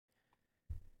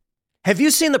Have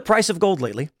you seen the price of gold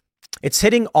lately? It's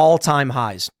hitting all-time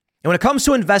highs. And when it comes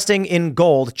to investing in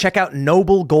gold, check out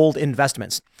Noble Gold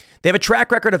Investments. They have a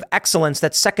track record of excellence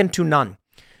that's second to none.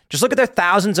 Just look at their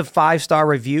thousands of five-star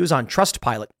reviews on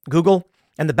Trustpilot, Google,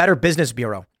 and the Better Business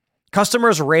Bureau.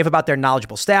 Customers rave about their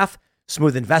knowledgeable staff,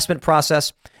 smooth investment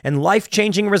process, and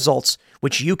life-changing results,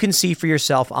 which you can see for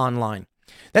yourself online.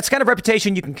 That's the kind of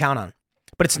reputation you can count on.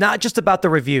 But it's not just about the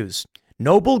reviews.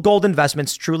 Noble Gold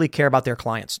Investments truly care about their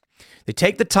clients. They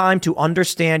take the time to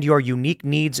understand your unique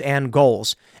needs and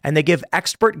goals, and they give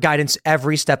expert guidance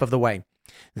every step of the way.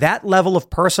 That level of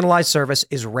personalized service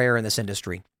is rare in this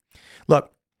industry.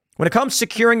 Look, when it comes to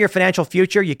securing your financial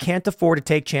future, you can't afford to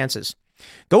take chances.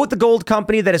 Go with the gold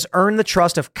company that has earned the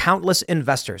trust of countless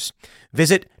investors.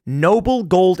 Visit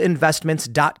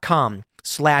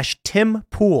noblegoldinvestments.com/Tim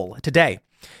Pool today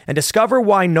and discover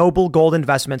why Noble Gold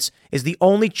Investments is the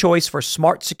only choice for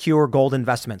smart, secure gold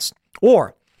investments.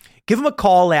 Or give them a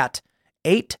call at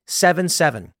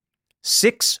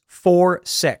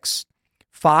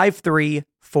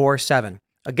 877-646-5347.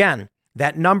 Again,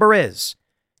 that number is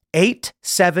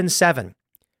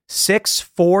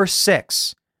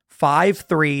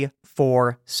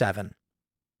 877-646-5347.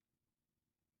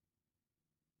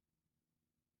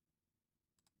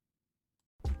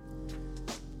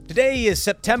 Today is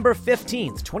September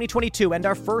 15th, 2022, and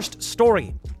our first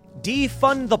story.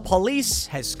 Defund the police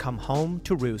has come home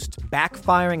to roost,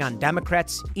 backfiring on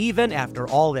Democrats even after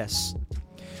all this.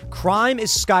 Crime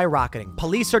is skyrocketing,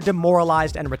 police are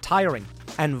demoralized and retiring,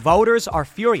 and voters are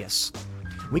furious.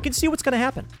 We can see what's going to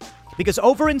happen. Because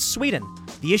over in Sweden,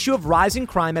 the issue of rising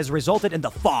crime has resulted in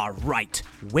the far right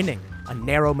winning a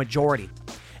narrow majority.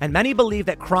 And many believe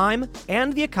that crime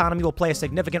and the economy will play a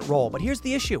significant role. But here's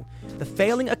the issue. The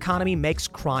failing economy makes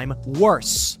crime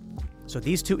worse. So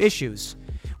these two issues,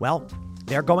 well,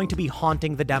 they're going to be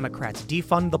haunting the Democrats.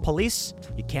 Defund the police,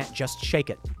 you can't just shake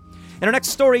it. In our next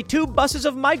story, 2 buses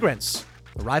of migrants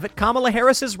arrive at Kamala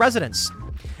Harris's residence.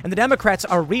 And the Democrats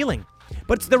are reeling.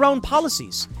 But it's their own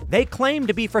policies. They claim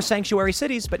to be for sanctuary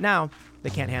cities, but now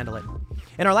they can't handle it.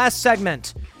 In our last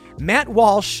segment, Matt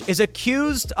Walsh is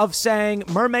accused of saying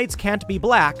mermaids can't be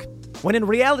black, when in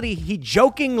reality, he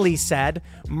jokingly said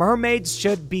mermaids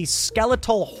should be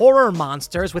skeletal horror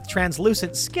monsters with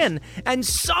translucent skin, and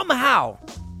somehow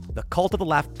the cult of the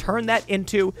left turned that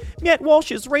into Matt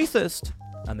Walsh is racist.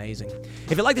 Amazing.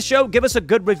 If you like the show, give us a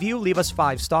good review, leave us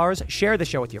 5 stars, share the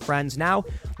show with your friends. Now,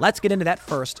 let's get into that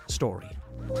first story.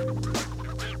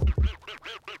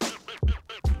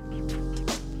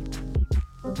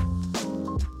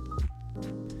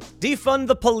 Defund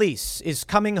the police is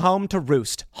coming home to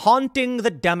roost, haunting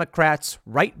the Democrats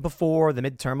right before the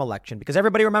midterm election, because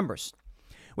everybody remembers.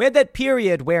 We had that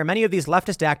period where many of these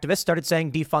leftist activists started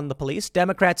saying defund the police.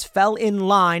 Democrats fell in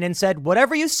line and said,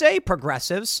 whatever you say,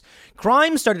 progressives.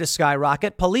 Crime started to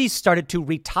skyrocket. Police started to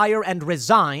retire and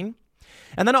resign.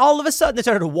 And then all of a sudden they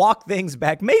started to walk things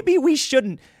back. Maybe we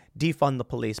shouldn't defund the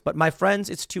police. But my friends,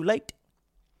 it's too late.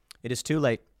 It is too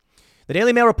late. The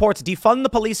Daily Mail reports defund the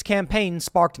police campaign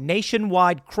sparked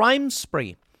nationwide crime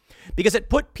spree because it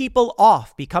put people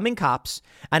off becoming cops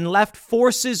and left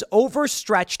forces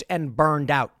overstretched and burned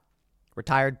out.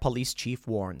 Retired police chief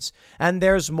warns. And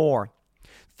there's more.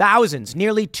 Thousands,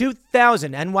 nearly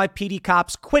 2,000 NYPD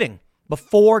cops quitting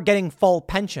before getting full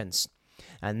pensions.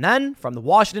 And then from the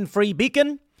Washington Free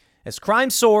Beacon, as crime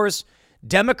soars,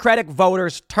 Democratic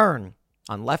voters turn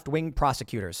on left-wing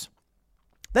prosecutors.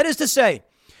 That is to say,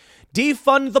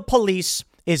 defund the police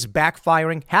is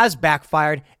backfiring, has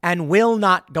backfired, and will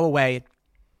not go away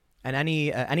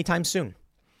anytime soon.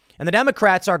 And the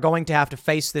Democrats are going to have to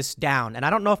face this down. And I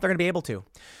don't know if they're going to be able to.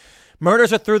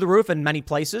 Murders are through the roof in many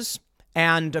places.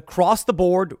 And across the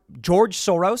board, George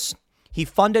Soros, he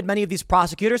funded many of these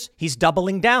prosecutors. He's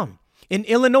doubling down. In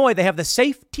Illinois, they have the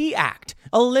Safety Act,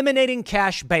 eliminating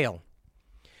cash bail.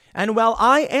 And while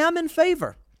I am in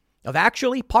favor of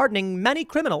actually pardoning many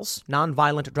criminals,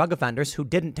 nonviolent drug offenders who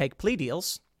didn't take plea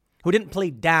deals, who didn't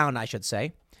plead down, I should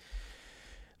say,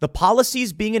 the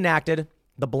policies being enacted,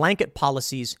 the blanket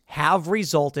policies, have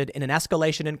resulted in an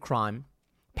escalation in crime,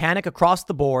 panic across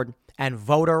the board, and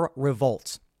voter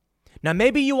revolt. Now,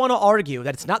 maybe you want to argue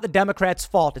that it's not the Democrats'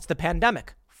 fault, it's the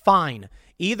pandemic. Fine.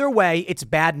 Either way, it's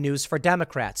bad news for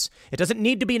Democrats. It doesn't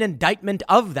need to be an indictment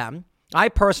of them. I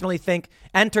personally think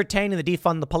entertaining the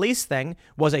defund the police thing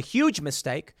was a huge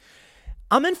mistake.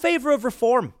 I'm in favor of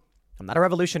reform. I'm not a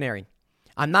revolutionary.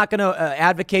 I'm not going to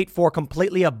advocate for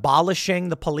completely abolishing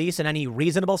the police in any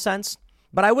reasonable sense,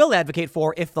 but I will advocate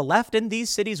for if the left in these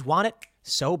cities want it,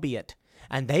 so be it.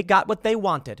 And they got what they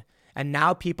wanted. And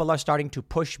now people are starting to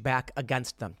push back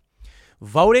against them.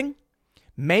 Voting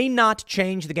may not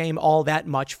change the game all that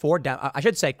much for,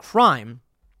 crime,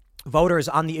 voters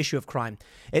on the issue of crime.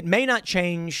 It may not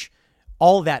change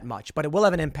all that much, but it will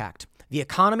have an impact. The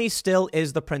economy still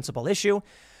is the principal issue.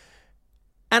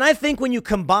 And I think when you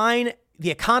combine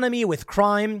the economy with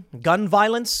crime, gun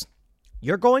violence,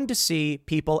 you're going to see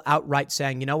people outright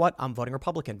saying, you know what, I'm voting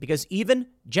Republican. Because even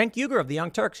Cenk Uygur of the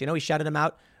Young Turks, he shouted him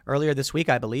out earlier this week,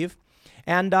 I believe.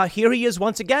 And here he is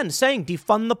once again saying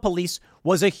defund the police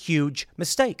was a huge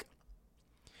mistake.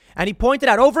 And he pointed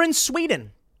out over in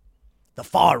Sweden, the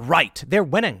far right, they're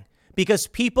winning because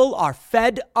people are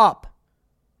fed up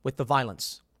with the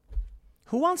violence.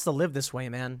 Who wants to live this way,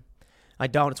 man? I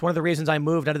don't. It's one of the reasons I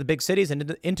moved out of the big cities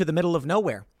and into the middle of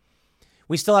nowhere.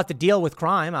 We still have to deal with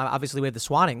crime. Obviously, we have the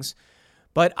swattings.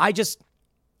 But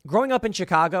growing up in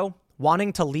Chicago,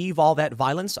 wanting to leave all that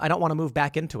violence, I don't want to move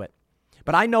back into it.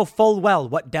 But I know full well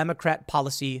what Democrat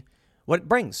policy, what it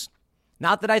brings.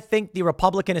 Not that I think the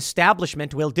Republican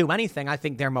establishment will do anything. I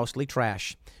think they're mostly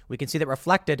trash. We can see that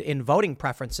reflected in voting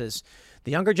preferences.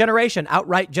 The younger generation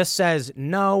outright just says,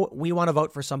 no, we want to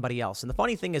vote for somebody else. And the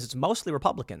funny thing is, it's mostly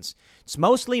Republicans. It's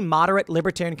mostly moderate,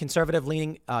 libertarian,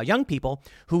 conservative-leaning young people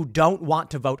who don't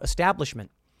want to vote establishment.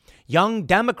 Young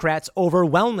Democrats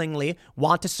overwhelmingly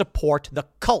want to support the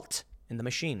cult in the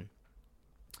machine.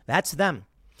 That's them.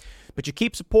 But you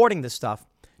keep supporting this stuff.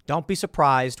 Don't be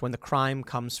surprised when the crime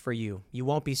comes for you. You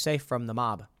won't be safe from the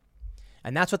mob.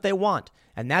 And that's what they want.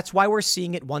 And that's why we're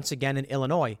seeing it once again in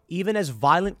Illinois, even as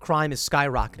violent crime is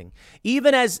skyrocketing.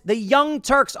 Even as the Young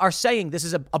Turks are saying this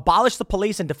is abolish the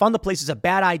police and defund the police is a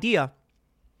bad idea.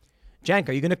 Cenk,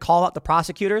 are you going to call out the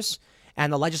prosecutors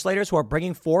and the legislators who are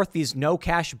bringing forth these no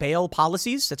cash bail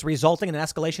policies that's resulting in an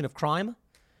escalation of crime?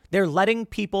 They're letting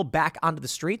people back onto the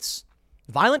streets.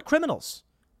 Violent criminals.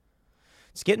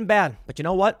 It's getting bad. But you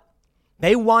know what?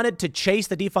 They wanted to chase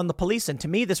the defund the police. And to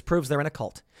me, this proves they're in a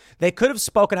cult. They could have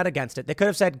spoken out against it. They could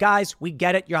have said, guys, we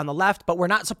get it. You're on the left, but we're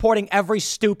not supporting every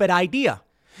stupid idea.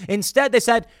 Instead, they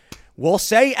said, we'll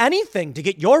say anything to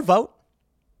get your vote.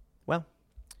 Well,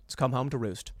 it's come home to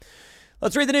roost.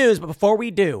 Let's read the news. But before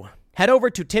we do, head over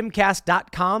to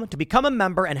timcast.com to become a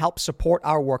member and help support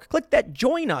our work. Click that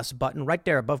join us button right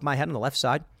there above my head on the left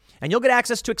side. And you'll get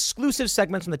access to exclusive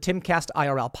segments from the Timcast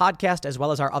IRL podcast, as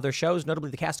well as our other shows, notably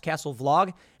the Cast Castle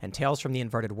vlog and Tales from the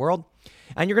Inverted World.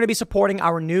 And you're going to be supporting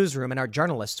our newsroom and our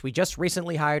journalists. We just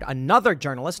recently hired another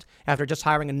journalist after just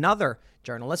hiring another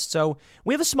journalist. So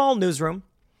we have a small newsroom,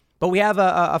 but we have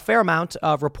a fair amount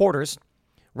of reporters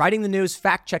writing the news,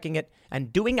 fact-checking it,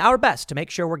 and doing our best to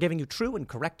make sure we're giving you true and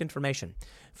correct information.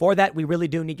 For that, we really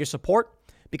do need your support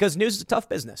because news is a tough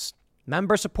business.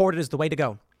 Member-supported is the way to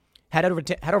go. Head over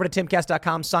to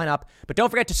timcast.com, sign up. But don't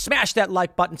forget to smash that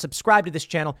like button, subscribe to this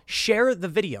channel, share the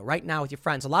video right now with your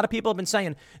friends. A lot of people have been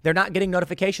saying they're not getting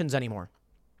notifications anymore.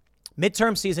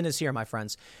 Midterm season is here, my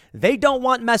friends. They don't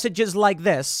want messages like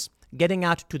this getting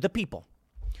out to the people.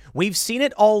 We've seen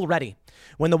it already.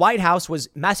 When the White House was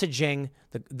messaging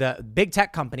the big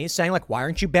tech companies saying, like, why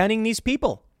aren't you banning these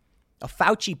people? A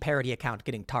Fauci parody account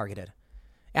getting targeted.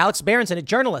 Alex Berenson, a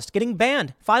journalist, getting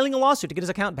banned, filing a lawsuit to get his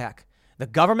account back. The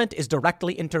government is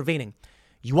directly intervening.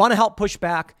 You want to help push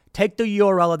back? Take the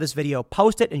URL of this video,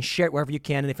 post it, and share it wherever you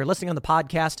can. And if you're listening on the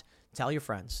podcast, tell your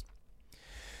friends.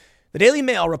 The Daily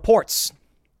Mail reports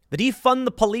the Defund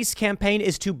the Police campaign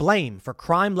is to blame for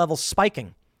crime levels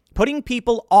spiking, putting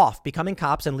people off becoming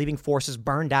cops and leaving forces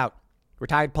burned out.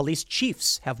 Retired police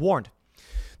chiefs have warned.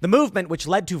 The movement, which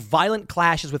led to violent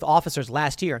clashes with officers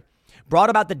last year,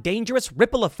 brought about the dangerous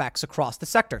ripple effects across the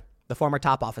sector, the former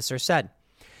top officer said.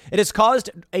 It has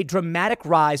caused a dramatic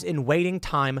rise in waiting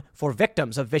time for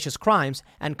victims of vicious crimes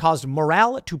and caused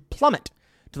morale to plummet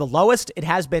to the lowest it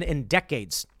has been in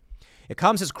decades. It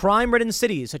comes as crime-ridden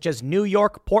cities such as New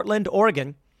York, Portland,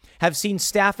 Oregon have seen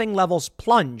staffing levels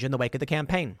plunge in the wake of the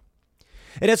campaign.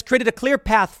 It has created a clear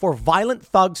path for violent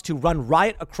thugs to run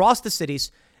riot across the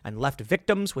cities and left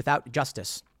victims without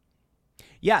justice.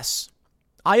 Yes,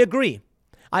 I agree.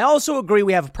 I also agree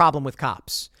we have a problem with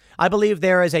cops. I believe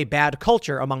there is a bad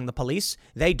culture among the police.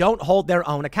 They don't hold their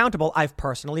own accountable. I've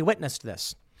personally witnessed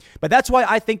this. But that's why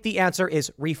I think the answer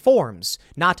is reforms,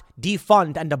 not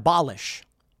defund and abolish.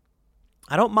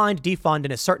 I don't mind defund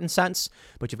in a certain sense,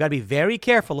 but you've got to be very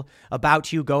careful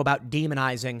about you go about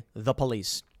demonizing the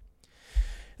police.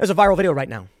 There's a viral video right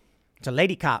now. It's a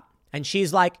lady cop, and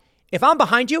she's like, if I'm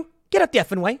behind you, get out the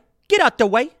effing way. Get out the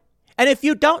way. And if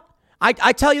you don't,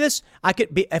 I tell you this, I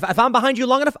could be if I'm behind you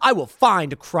long enough, I will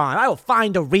find a crime. I will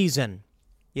find a reason.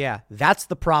 Yeah, that's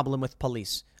the problem with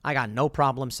police. I got no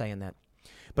problem saying that.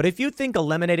 But if you think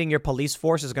eliminating your police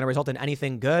force is going to result in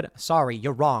anything good, sorry,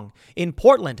 you're wrong. In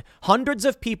Portland, hundreds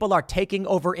of people are taking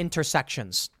over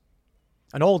intersections.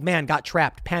 An old man got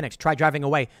trapped, panicked, tried driving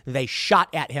away. They shot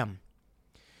at him.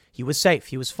 He was safe.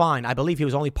 He was fine. I believe he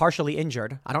was only partially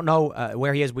injured. I don't know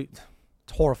where he is. It's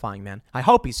horrifying, man. I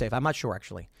hope he's safe. I'm not sure,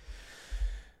 actually.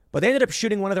 But they ended up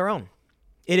shooting one of their own.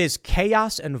 It is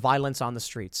chaos and violence on the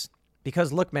streets.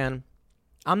 Because, look, man,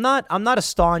 I'm not a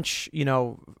staunch,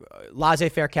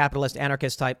 laissez-faire capitalist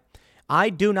anarchist type. I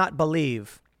do not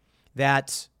believe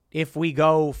that if we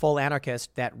go full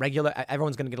anarchist, that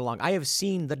everyone's going to get along. I have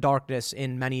seen the darkness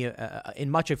in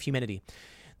much of humanity,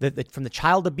 from the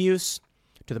child abuse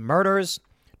to the murders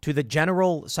to the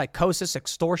general psychosis,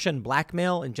 extortion,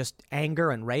 blackmail, and just anger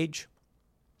and rage.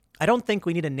 I don't think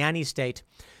we need a nanny state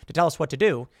to tell us what to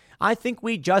do. I think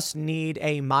we just need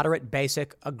a moderate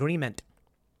basic agreement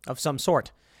of some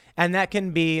sort. And that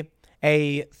can be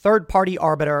a third-party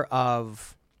arbiter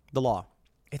of the law.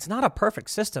 It's not a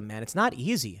perfect system, man. It's not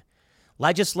easy.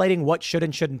 Legislating what should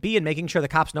and shouldn't be and making sure the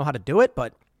cops know how to do it.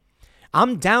 But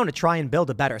I'm down to try and build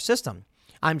a better system.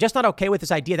 I'm just not okay with this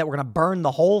idea that we're going to burn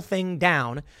the whole thing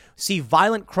down, see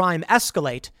violent crime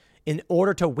escalate in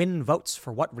order to win votes.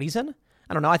 For what reason?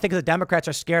 I don't know. I think the Democrats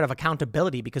are scared of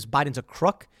accountability because Biden's a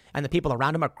crook and the people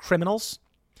around him are criminals.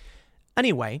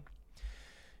 Anyway,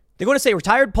 they're going to say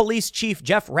retired police chief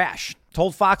Jeff Rash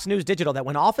told Fox News Digital that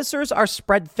when officers are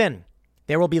spread thin,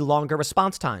 there will be longer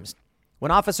response times.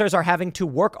 When officers are having to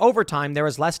work overtime, there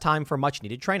is less time for much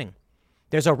needed training.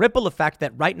 There's a ripple effect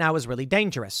that right now is really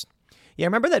dangerous. Yeah,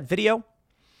 remember that video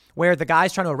where the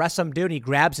guy's trying to arrest some dude and he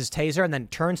grabs his taser and then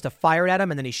turns to fire at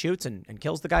him and then he shoots and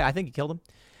kills the guy? I think he killed him.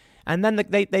 And then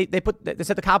they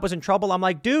said the cop was in trouble. I'm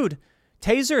like, dude,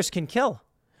 tasers can kill.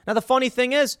 Now, the funny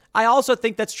thing is, I also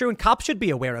think that's true and cops should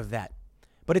be aware of that.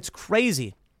 But it's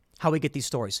crazy how we get these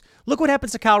stories. Look what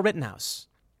happens to Kyle Rittenhouse.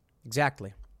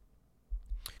 Exactly.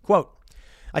 Quote,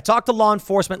 I talk to law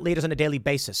enforcement leaders on a daily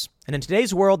basis. And in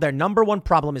today's world, their number one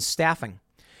problem is staffing.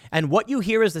 And what you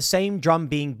hear is the same drum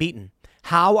being beaten.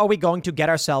 How are we going to get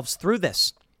ourselves through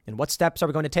this? And what steps are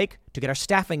we going to take to get our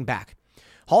staffing back?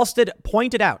 Halstead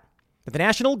pointed out that the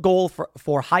national goal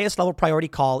for highest level priority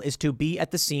call is to be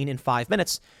at the scene in 5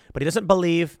 minutes, but he doesn't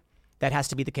believe that has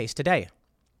to be the case today.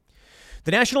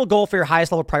 The national goal for your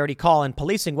highest level priority call in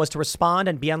policing was to respond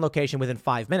and be on location within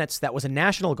 5 minutes. That was a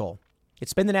national goal.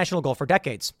 It's been the national goal for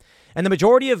decades. And the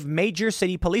majority of major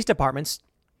city police departments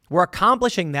were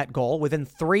accomplishing that goal within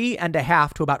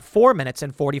 3.5 to about 4 minutes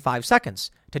and 45 seconds.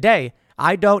 Today,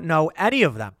 I don't know any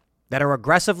of them that are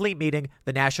aggressively meeting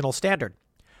the national standard.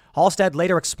 Halstead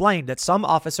later explained that some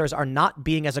officers are not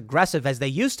being as aggressive as they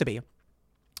used to be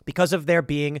because of their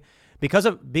being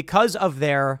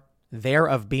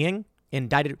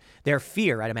indicted, their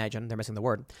fear, I'd imagine, they're missing the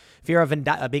word, fear of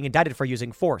being indicted for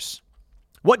using force.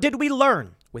 What did we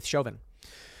learn with Chauvin?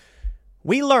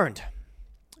 We learned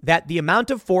that the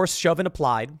amount of force Chauvin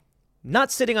applied,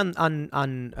 not sitting on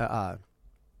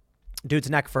dude's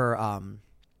neck for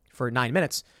 9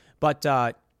 minutes,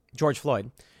 but George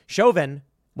Floyd, Chauvin,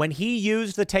 when he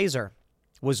used the taser,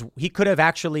 he could have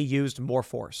actually used more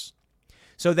force.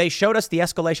 So they showed us the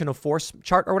escalation of force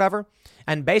chart or whatever.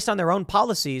 And based on their own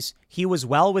policies, he was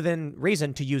well within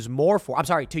reason to use more force.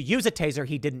 To use a taser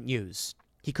he didn't use.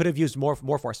 He could have used more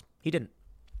force. He didn't.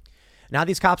 Now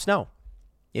these cops know.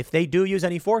 If they do use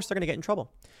any force, they're going to get in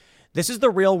trouble. This is the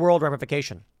real world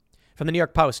ramification. From the New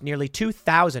York Post, nearly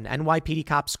 2,000 NYPD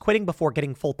cops quitting before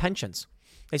getting full pensions.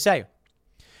 They say,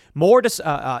 more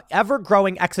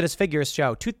ever-growing exodus figures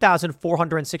show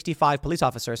 2,465 police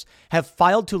officers have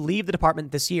filed to leave the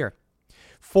department this year.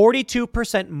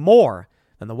 42% more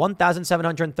than the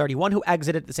 1,731 who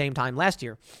exited at the same time last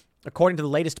year, according to the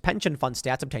latest pension fund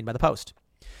stats obtained by the Post.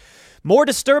 More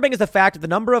disturbing is the fact that the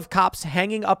number of cops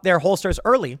hanging up their holsters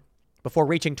early before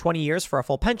reaching 20 years for a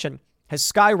full pension has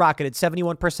skyrocketed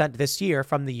 71% this year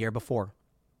from the year before.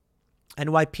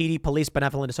 NYPD Police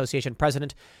Benevolent Association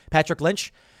President Patrick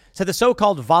Lynch said the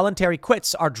so-called voluntary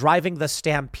quits are driving the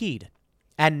stampede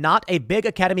and not a big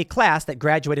academy class that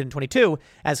graduated in 22,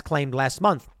 as claimed last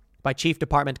month by Chief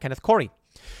Department Kenneth Corey.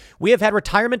 We have had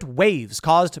retirement waves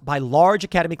caused by large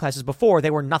academy classes before.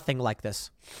 They were nothing like this.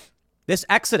 This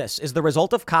exodus is the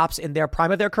result of cops in their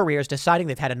prime of their careers deciding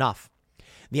they've had enough.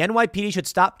 The NYPD should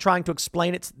stop trying to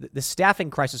explain the staffing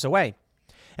crisis away.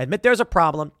 Admit there's a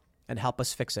problem and help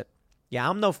us fix it. Yeah,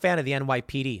 I'm no fan of the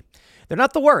NYPD. They're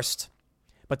not the worst,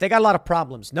 but they got a lot of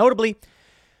problems. Notably,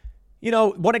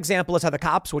 one example is how the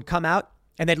cops would come out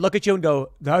and they'd look at you and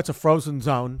go, that's a frozen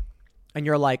zone. And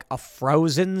you're like, a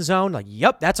frozen zone? Like,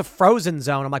 yep, that's a frozen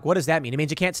zone. I'm like, what does that mean? It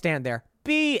means you can't stand there.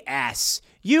 BS.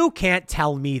 You can't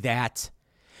tell me that.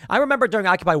 I remember during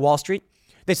Occupy Wall Street,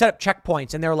 they set up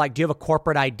checkpoints and they were like, do you have a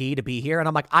corporate ID to be here? And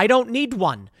I'm like, I don't need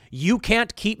one. You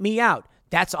can't keep me out.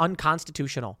 That's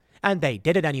unconstitutional. And they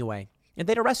did it anyway. And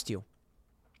they'd arrest you.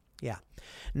 Yeah.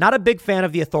 Not a big fan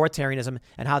of the authoritarianism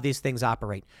and how these things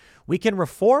operate. We can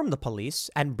reform the police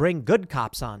and bring good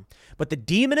cops on. But the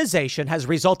demonization has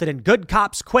resulted in good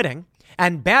cops quitting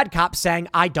and bad cops saying,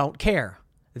 I don't care.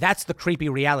 That's the creepy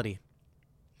reality.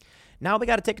 Now we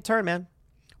got to take a turn, man.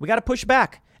 We got to push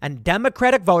back. And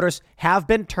Democratic voters have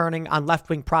been turning on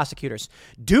left-wing prosecutors.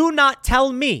 Do not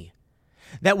tell me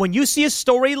that when you see a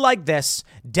story like this,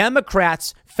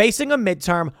 Democrats facing a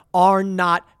midterm are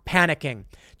not panicking.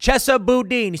 Chesa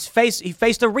Boudin, he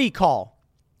faced a recall.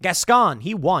 Gascon,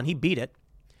 he won. He beat it.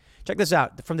 Check this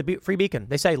out from the Free Beacon.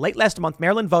 They say late last month,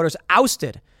 Maryland voters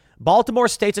ousted Baltimore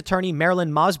State's Attorney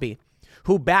Marilyn Mosby,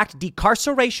 who backed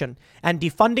decarceration and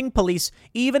defunding police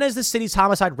even as the city's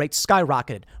homicide rate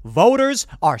skyrocketed. Voters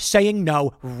are saying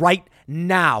no right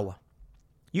now.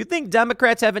 You think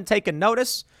Democrats haven't taken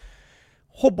notice?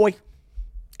 Oh boy,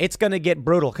 it's going to get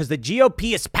brutal because the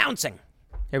GOP is pouncing.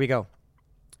 Here we go.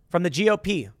 From the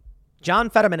GOP, John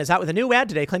Fetterman is out with a new ad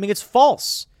today claiming it's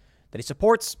false that he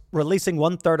supports releasing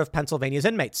 1/3 of Pennsylvania's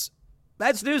inmates.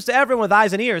 That's news to everyone with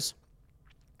eyes and ears.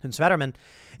 Since Fetterman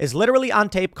is literally on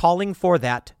tape calling for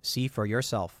that. See for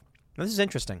yourself. Now, this is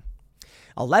interesting.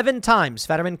 11 times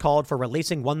Fetterman called for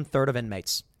releasing 1/3 of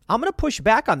inmates. I'm going to push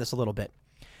back on this a little bit.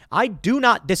 I do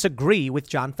not disagree with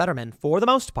John Fetterman for the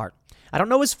most part. I don't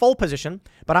know his full position,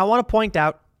 but I want to point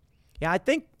out, I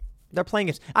think they're playing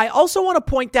it. I also want to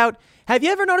point out, have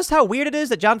you ever noticed how weird it is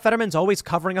that John Fetterman's always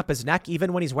covering up his neck,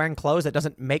 even when he's wearing clothes that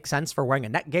doesn't make sense for wearing a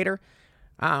neck gaiter?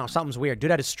 I don't know, something's weird.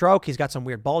 Dude had a stroke. He's got some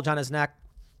weird bulge on his neck.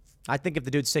 I think if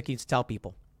the dude's sick, he needs to tell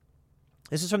people.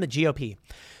 This is from the GOP.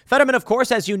 Fetterman, of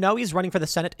course, as you know, he's running for the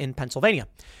Senate in Pennsylvania.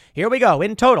 Here we go.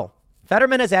 In total,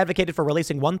 Fetterman has advocated for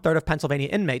releasing 1/3 of Pennsylvania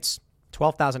inmates,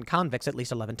 12,000 convicts, at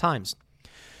least 11 times.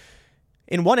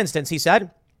 In one instance, he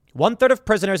said, 1/3 of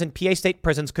prisoners in PA state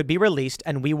prisons could be released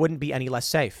and we wouldn't be any less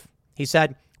safe. He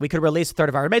said, we could release 1/3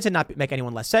 of our inmates and not make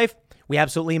anyone less safe. We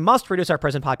absolutely must reduce our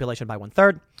prison population by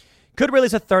 1/3. Could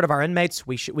release 1/3 of our inmates.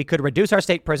 We could reduce our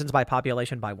state prisons by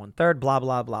population by 1/3. Blah,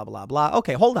 blah, blah, blah, blah.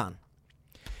 Okay, hold on.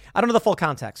 I don't know the full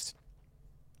context,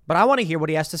 but I want to hear what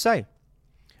he has to say.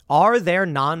 Are there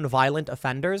non-violent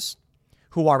offenders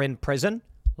who are in prison?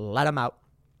 Let them out.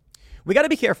 We got to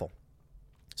be careful.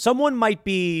 Someone might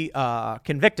be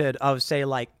convicted of, say,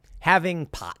 like having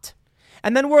pot.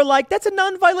 And then we're like, that's a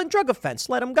non-violent drug offense.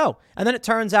 Let them go. And then it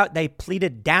turns out they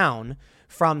pleaded down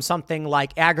from something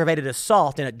like aggravated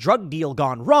assault and a drug deal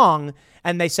gone wrong.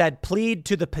 And they said, plead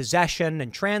to the possession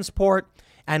and transport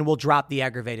and we'll drop the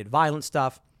aggravated violent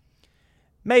stuff.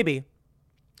 Maybe.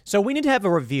 So we need to have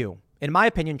a review. In my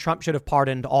opinion, Trump should have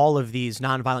pardoned all of these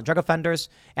non-violent drug offenders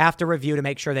after review to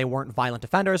make sure they weren't violent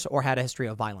offenders or had a history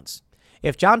of violence.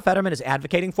 If John Fetterman is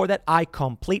advocating for that, I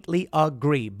completely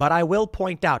agree. But I will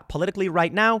point out politically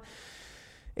right now,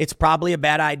 it's probably a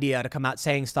bad idea to come out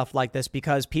saying stuff like this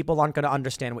because people aren't going to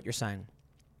understand what you're saying.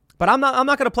 But I'm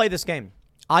not going to play this game.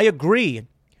 I agree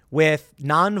with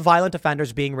non-violent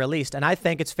offenders being released, and I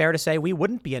think it's fair to say we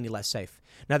wouldn't be any less safe.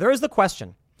 Now, there is the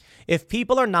question. If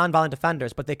people are non-violent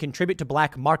offenders, but they contribute to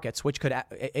black markets, which could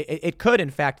in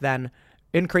fact, then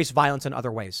increase violence in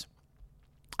other ways.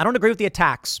 I don't agree with the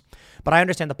attacks, but I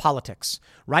understand the politics.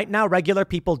 Right now, regular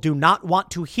people do not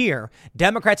want to hear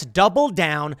Democrats double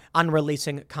down on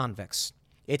releasing convicts.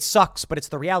 It sucks, but it's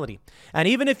the reality. And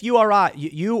even if you or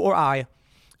I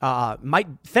might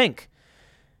think,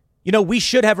 we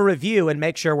should have a review and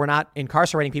make sure we're not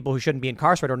incarcerating people who shouldn't be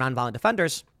incarcerated or nonviolent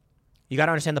offenders, you got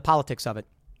to understand the politics of it.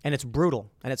 And it's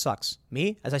brutal and it sucks.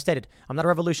 Me, as I stated, I'm not a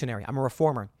revolutionary. I'm a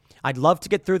reformer. I'd love to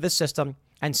get through this system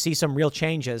and see some real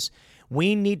changes.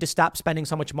 We need to stop spending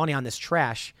so much money on this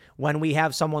trash when we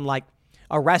have someone like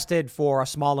arrested for a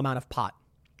small amount of pot.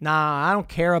 Nah, I don't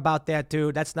care about that,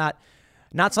 dude. That's not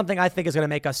something I think is going to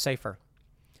make us safer.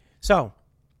 So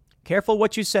careful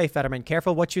what you say, Fetterman.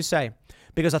 Careful what you say.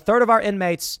 Because 1/3 of our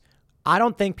inmates, I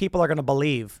don't think people are going to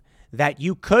believe that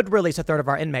you could release 1/3 of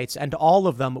our inmates and all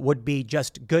of them would be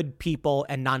just good people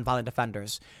and nonviolent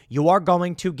offenders. You are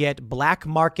going to get black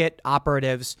market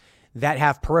operatives that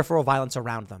have peripheral violence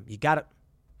around them. You got it.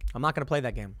 I'm not going to play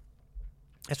that game.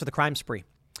 As for the crime spree,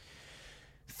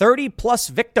 30 plus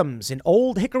victims in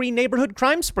Old Hickory neighborhood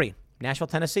crime spree, Nashville,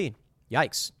 Tennessee.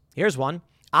 Yikes. Here's one.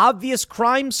 Obvious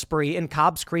crime spree in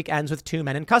Cobbs Creek ends with 2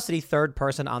 men in custody, third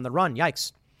person on the run.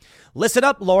 Yikes. Listen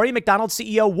up, Lori. McDonald's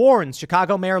CEO warns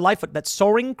Chicago Mayor Lightfoot that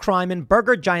soaring crime in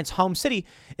burger giant's home city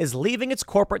is leaving its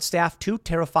corporate staff too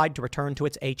terrified to return to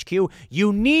its HQ.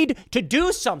 You need to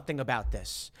do something about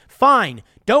this. Fine.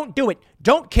 Don't do it.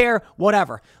 Don't care.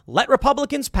 Whatever. Let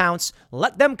Republicans pounce.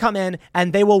 Let them come in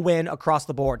and they will win across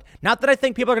the board. Not that I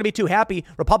think people are going to be too happy.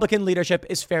 Republican leadership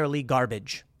is fairly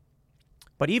garbage.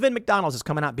 But even McDonald's is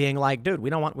coming out being like, dude, we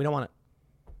don't want it.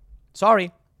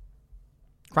 Sorry.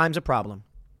 Crime's a problem.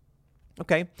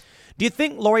 Okay. Do you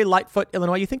think Lori Lightfoot,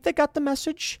 Illinois, you think they got the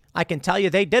message? I can tell you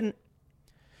they didn't.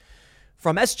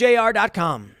 From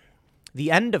SJR.com, the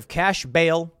end of cash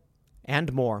bail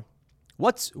and more.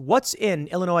 What's in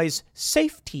Illinois'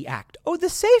 Safety Act? Oh, the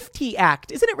Safety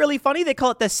Act. Isn't it really funny? They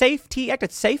call it the Safety Act.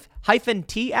 It's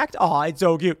Safe-T Act. Oh, it's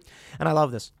so cute. And I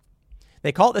love this.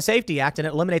 They call it the Safety Act and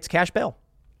it eliminates cash bail.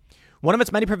 One of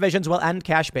its many provisions will end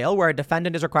cash bail where a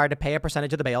defendant is required to pay a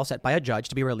percentage of the bail set by a judge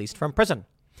to be released from prison,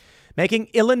 making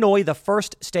Illinois the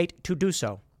first state to do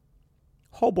so.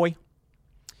 Oh boy.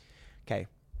 Okay.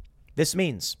 This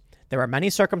means there are many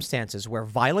circumstances where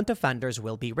violent offenders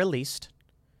will be released.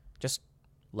 Just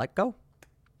let go.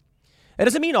 It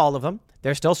doesn't mean all of them.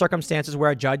 There are still circumstances where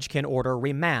a judge can order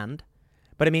remand,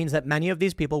 but it means that many of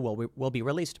these people will be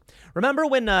released. Remember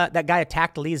when that guy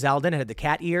attacked Lee Zeldin and had the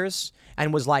cat ears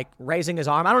and was like raising his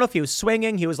arm? I don't know if he was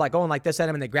swinging. He was like going like this at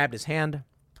him and they grabbed his hand.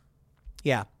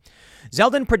 Yeah.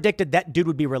 Zeldin predicted that dude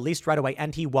would be released right away,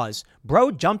 and he was.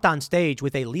 Bro jumped on stage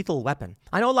with a lethal weapon.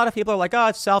 I know a lot of people are like, oh,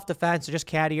 it's self-defense, it's just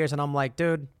cat ears. And I'm like,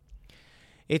 dude,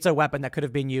 it's a weapon that could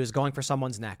have been used going for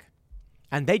someone's neck.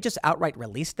 And they just outright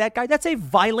released that guy? That's a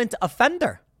violent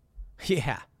offender.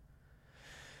 Yeah.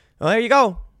 Well, there you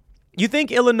go. You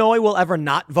think Illinois will ever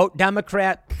not vote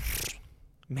Democrat?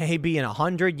 Maybe in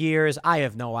 100 years. I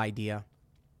have no idea.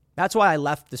 That's why I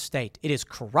left the state. It is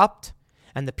corrupt.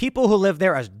 And the people who live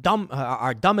there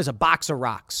are dumb as a box of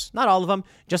rocks. Not all of them,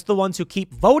 just the ones who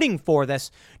keep voting for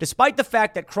this, despite the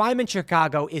fact that crime in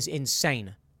Chicago is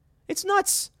insane. It's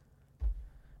nuts.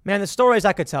 Man, the stories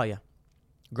I could tell you.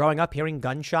 Growing up, hearing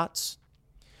gunshots.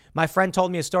 My friend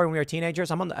told me a story when we were teenagers.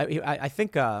 I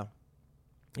think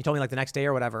he told me like the next day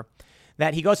or whatever,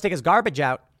 that he goes to take his garbage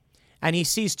out and he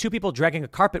sees two people dragging a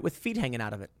carpet with feet hanging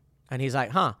out of it. And he's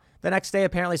like, huh. The next day,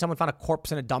 apparently someone found a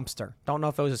corpse in a dumpster. Don't know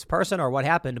if it was this person or what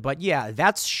happened, but yeah,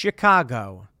 that's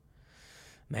Chicago.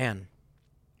 Man,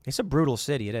 it's a brutal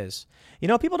city. It is. You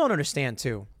know, people don't understand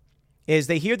too, is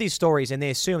they hear these stories and they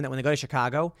assume that when they go to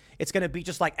Chicago, it's going to be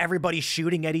just like everybody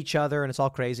shooting at each other and it's all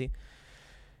crazy.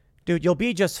 Dude, you'll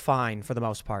be just fine for the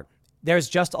most part. There's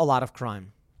just a lot of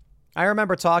crime. I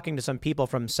remember talking to some people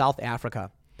from South Africa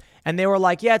and they were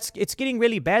like, yeah, it's getting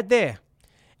really bad there.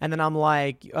 And then I'm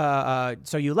like,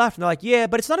 so you left? And they're like, yeah,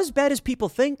 but it's not as bad as people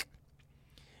think.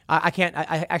 I can't,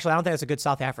 I don't think that's a good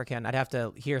South African. I'd have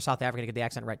to hear South African to get the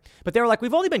accent right. But they were like,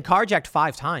 we've only been carjacked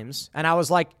 5 times. And I was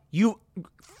like,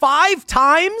 5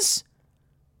 times?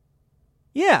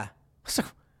 Yeah. So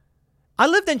I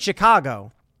lived in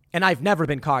Chicago and I've never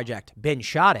been carjacked, been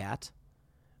shot at.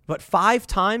 But 5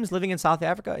 times living in South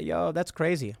Africa? Yo, that's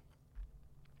crazy.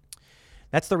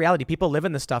 That's the reality. People live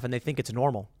in this stuff and they think it's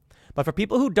normal. But for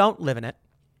people who don't live in it,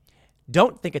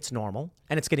 don't think it's normal,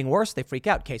 and it's getting worse, they freak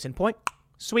out. Case in point,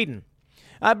 Sweden.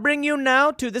 I bring you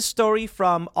now to this story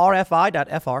from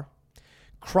RFI.fr.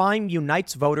 Crime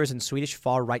unites voters in Swedish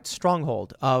far-right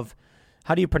stronghold of,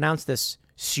 how do you pronounce this?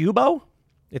 Sjöbo?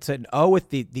 It's an O with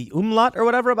the umlaut or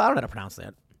whatever. I don't know how to pronounce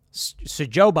that.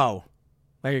 Sjöbo.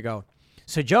 There you go.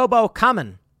 Sjöbo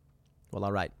Common. Well,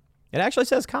 all right. It actually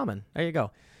says common. There you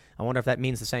go. I wonder if that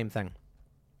means the same thing.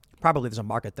 Probably there's a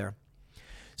market there.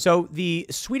 So the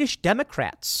Swedish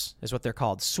Democrats is what they're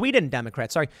called. Sweden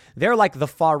Democrats. Sorry. They're like the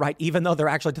far right, even though they're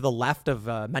actually to the left of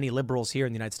many liberals here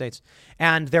in the United States.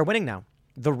 And they're winning now.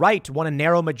 The right won a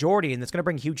narrow majority, and it's going to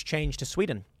bring huge change to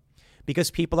Sweden because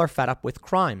people are fed up with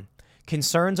crime.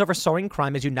 Concerns over soaring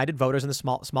crime has united voters in the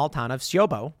small town of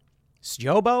Sjöbo.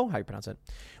 Sjöbo? How do you pronounce it?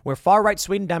 Where far-right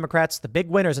Sweden Democrats, the big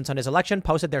winners in Sunday's election,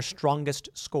 posted their strongest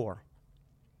score.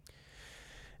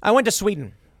 I went to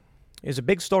Sweden. It was a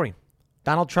big story.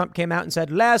 Donald Trump came out and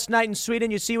said, last night in Sweden,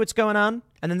 you see what's going on?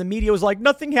 And then the media was like,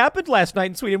 nothing happened last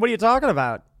night in Sweden. What are you talking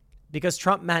about? Because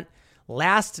Trump meant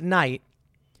last night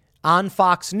on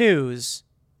Fox News,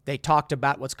 they talked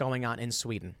about what's going on in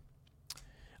Sweden.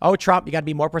 Oh, Trump, you got to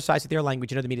be more precise with your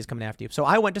language. You know the media's coming after you. So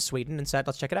I went to Sweden and said,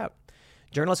 let's check it out.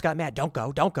 Journalists got mad. Don't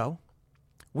go.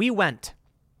 We went.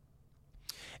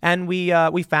 And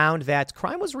we found that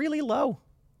crime was really low.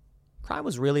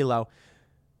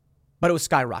 But it was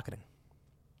skyrocketing.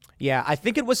 Yeah, I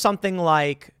think it was something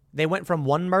like they went from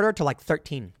 1 murder to like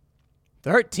 13.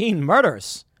 13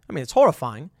 murders. I mean, it's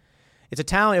horrifying. It's a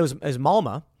town. It was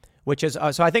Malma, which is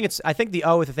so I think the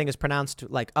O with the thing is pronounced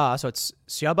like so it's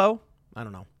Sjöbo. I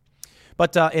don't know,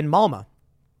 but in Malma,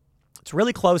 it's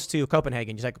really close to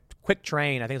Copenhagen. Just like a quick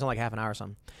train. I think it's only like half an hour or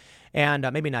something, and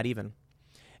maybe not even.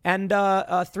 And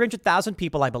 300,000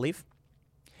 people, I believe,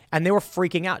 and they were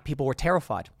freaking out. People were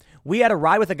terrified. We had a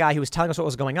ride with a guy who was telling us what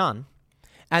was going on,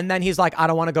 and then he's like, "I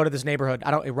don't want to go to this neighborhood.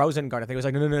 Rosengard." I think he was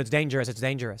like, "No, it's dangerous. It's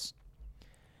dangerous."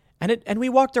 And we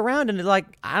walked around and like,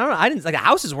 I don't know. I didn't like the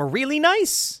houses were really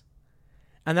nice.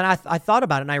 And then I thought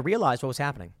about it and I realized what was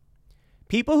happening.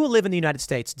 People who live in the United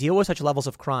States deal with such levels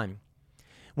of crime.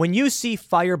 When you see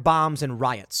fire bombs and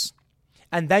riots,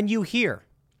 and then you hear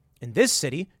in this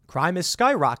city, crime is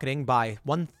skyrocketing by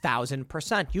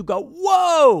 1,000%. You go,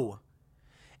 whoa!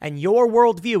 And your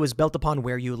worldview is built upon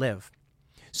where you live.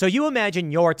 So you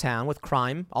imagine your town with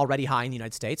crime already high in the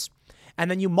United States,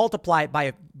 and then you multiply it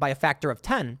by a factor of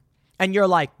 10, and you're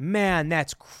like, man,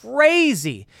 that's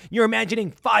crazy. You're imagining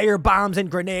fire bombs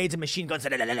and grenades and machine guns,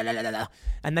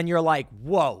 and then you're like,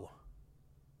 whoa.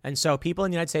 And so people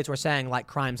in the United States were saying, like,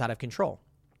 crime's out of control.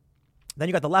 Then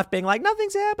you got the left being like,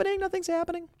 nothing's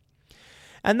happening.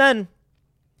 And then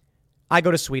I go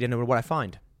to Sweden, and what I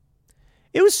find?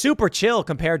 It was super chill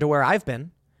compared to where I've been.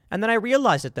 And then I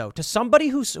realized it, though. To somebody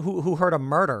who heard a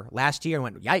murder last year and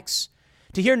went, yikes.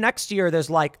 To hear next year there's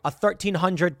like a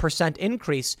 1,300%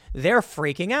 increase, they're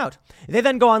freaking out. They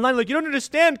then go online like, you don't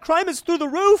understand, crime is through the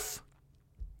roof.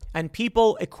 And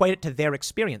people equate it to their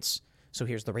experience. So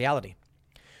here's the reality.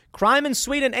 Crime in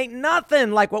Sweden ain't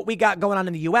nothing like what we got going on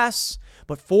in the U.S.,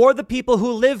 but for the people who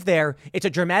live there, it's a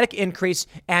dramatic increase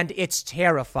and it's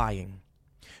terrifying.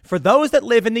 For those that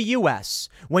live in the U.S.,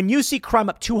 when you see crime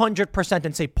up 200%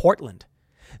 in, say, Portland,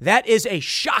 that is a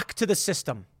shock to the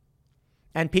system.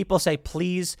 And people say,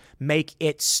 please make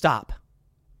it stop.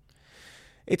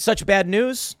 It's such bad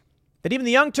news that even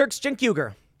the Young Turks' Cenk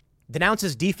Uygur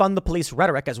denounces defund the police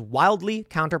rhetoric as wildly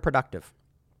counterproductive.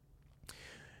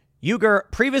 Uygur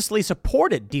previously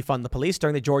supported defund the police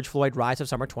during the George Floyd riots of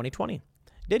summer 2020.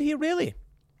 Did he really?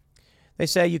 They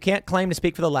say you can't claim to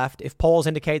speak for the left if polls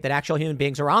indicate that actual human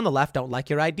beings who are on the left don't like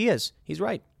your ideas. He's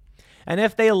right. And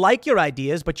if they like your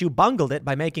ideas, but you bungled it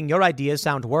by making your ideas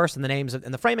sound worse than the names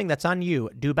and the framing, that's on you.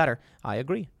 Do better. I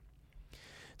agree.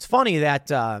 It's funny that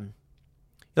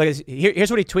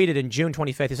here's what he tweeted in June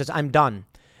 25th. He says, I'm done.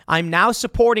 I'm now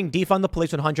supporting defund the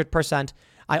police 100%.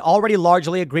 I already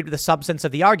largely agreed with the substance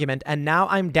of the argument, and now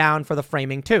I'm down for the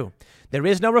framing too. There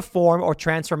is no reform or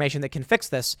transformation that can fix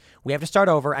this. We have to start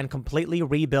over and completely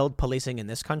rebuild policing in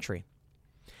this country.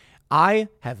 I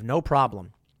have no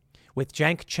problem with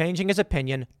Cenk changing his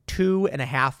opinion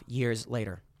 2.5 years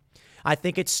later. I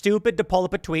think it's stupid to pull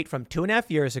up a tweet from 2.5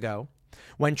 years ago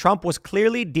when Trump was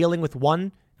clearly dealing with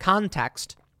one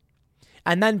context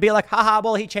and then be like, haha,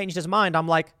 well, he changed his mind. I'm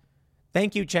like,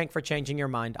 thank you, Cenk, for changing your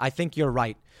mind. I think you're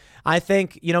right. I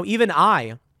think, even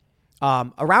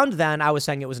around then I was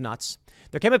saying it was nuts.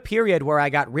 There came a period where I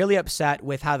got really upset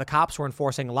with how the cops were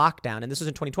enforcing lockdown. And this was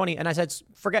in 2020. And I said,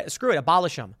 screw it,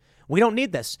 abolish them. We don't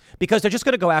need this because they're just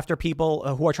going to go after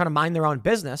people who are trying to mind their own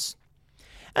business.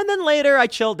 And then later I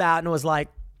chilled out and was like,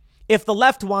 if the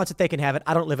left wants it, they can have it.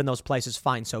 I don't live in those places.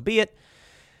 Fine. So be it.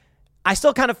 I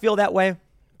still kind of feel that way,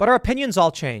 but our opinions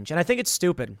all change. And I think it's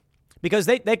stupid because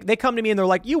they come to me and they're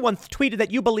like, you once tweeted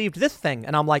that you believed this thing.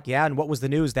 And I'm like, yeah. And what was the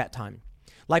news that time?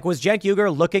 Like, was Cenk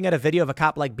Uygur looking at a video of a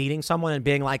cop like beating someone and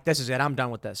being like, this is it. I'm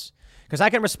done with this. Because I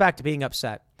can respect being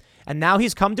upset. And now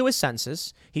he's come to his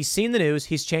senses. He's seen the news.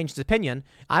 He's changed his opinion.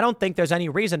 I don't think there's any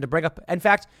reason to bring up. In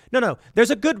fact, no. There's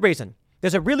a good reason.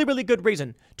 There's a really, really good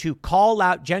reason to call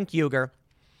out Cenk Uygur,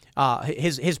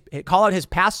 call out his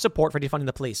past support for defunding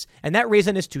the police. And that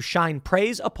reason is to shine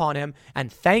praise upon him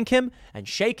and thank him and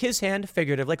shake his hand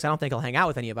figuratively, because I don't think he'll hang out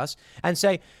with any of us, and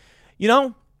say,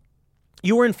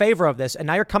 you were in favor of this and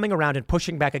now you're coming around and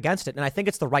pushing back against it. And I think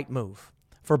it's the right move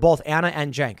for both Anna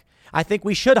and Cenk. I think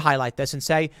we should highlight this and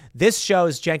say this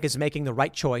shows Cenk is making the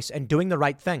right choice and doing the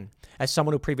right thing as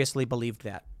someone who previously believed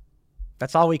that.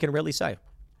 That's all we can really say.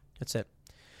 That's it.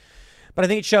 But I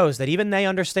think it shows that even they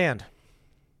understand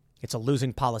it's a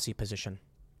losing policy position.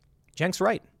 Cenk's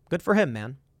right. Good for him,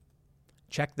 man.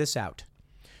 Check this out.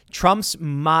 Trump's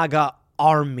MAGA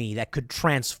army that could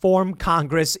transform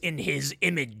Congress in his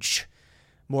image.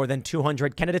 More than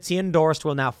 200 candidates he endorsed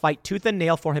will now fight tooth and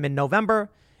nail for him in November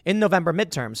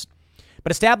midterms.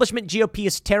 But establishment GOP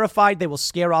is terrified they will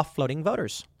scare off floating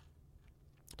voters.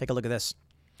 Take a look at this.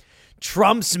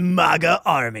 Trump's MAGA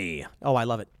army. Oh, I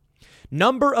love it.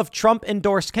 Number of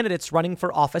Trump-endorsed candidates running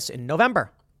for office in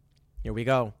November. Here we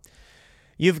go.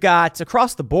 You've got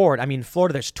across the board. I mean,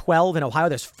 Florida, there's 12. In Ohio,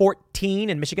 there's 14.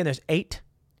 In Michigan, there's 8.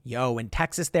 Yo, in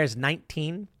Texas, there's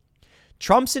 19.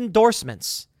 Trump's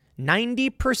endorsements,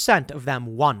 90% of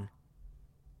them won.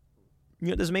 You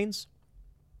know what this means?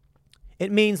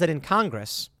 It means that in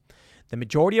Congress, the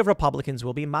majority of Republicans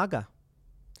will be MAGA.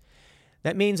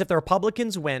 That means if the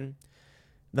Republicans win,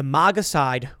 the MAGA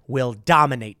side will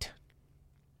dominate.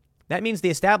 That means the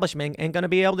establishment ain't going to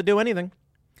be able to do anything.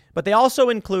 But they also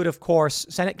include, of course,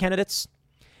 Senate candidates,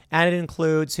 and it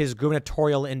includes his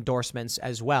gubernatorial endorsements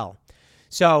as well.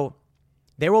 So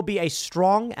there will be a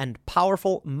strong and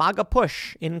powerful MAGA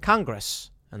push in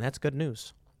Congress, and that's good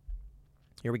news.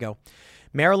 Here we go.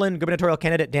 Maryland gubernatorial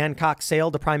candidate Dan Cox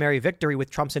sailed to primary victory with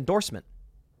Trump's endorsement,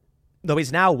 though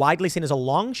he's now widely seen as a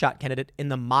long shot candidate in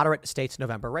the moderate state's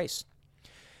November race.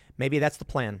 Maybe that's the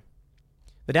plan.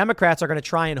 The Democrats are going to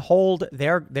try and hold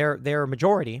their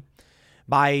majority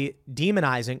by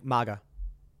demonizing MAGA.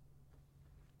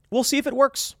 We'll see if it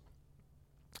works.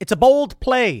 It's a bold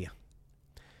play.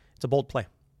 It's a bold play.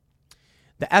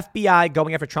 The FBI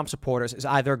going after Trump supporters is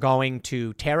either going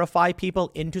to terrify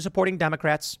people into supporting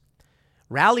Democrats,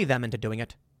 rally them into doing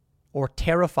it, or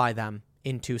terrify them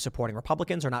into supporting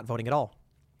Republicans or not voting at all.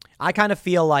 I kind of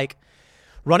feel like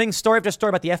running story after story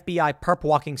about the FBI perp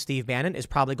walking Steve Bannon is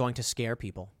probably going to scare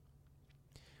people.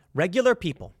 Regular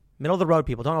people, middle of the road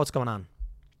people, don't know what's going on.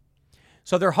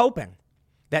 So they're hoping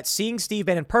that seeing Steve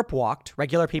Bannon perp walked,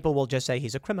 regular people will just say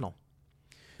he's a criminal.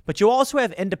 But you also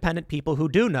have independent people who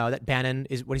do know that Bannon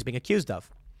is what he's being accused of.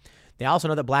 They also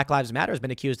know that Black Lives Matter has been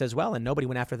accused as well, and nobody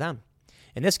went after them.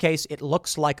 In this case, it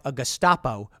looks like a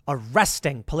Gestapo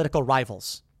arresting political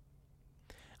rivals.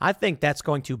 I think that's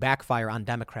going to backfire on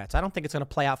Democrats. I don't think it's going to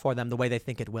play out for them the way they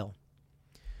think it will.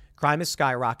 Crime is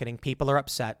skyrocketing. People are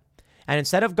upset. And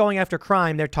instead of going after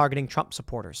crime, they're targeting Trump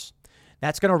supporters.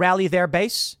 That's going to rally their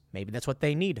base. Maybe that's what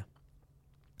they need.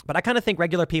 But I kind of think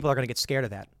regular people are going to get scared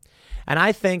of that. And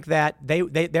I think that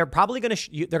they're probably going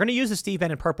to they're going to use the Steve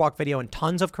Bannon perp walk video in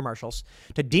tons of commercials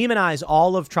to demonize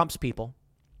all of Trump's people.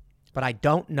 But I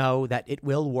don't know that it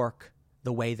will work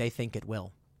the way they think it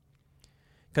will.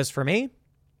 Because for me,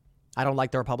 I don't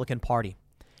like the Republican Party.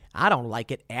 I don't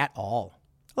like it at all.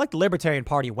 I like the Libertarian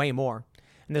Party way more.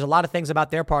 And there's a lot of things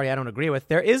about their party I don't agree with.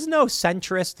 There is no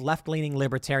centrist, left-leaning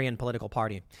libertarian political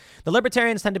party. The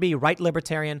Libertarians tend to be right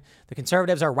libertarian. The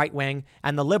conservatives are right-wing.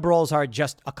 And the liberals are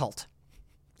just a cult.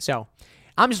 So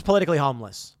I'm just politically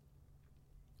homeless.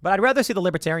 But I'd rather see the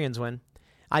Libertarians win.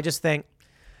 I just think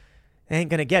they ain't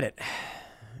going to get it.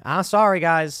 I'm sorry,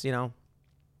 guys, you know.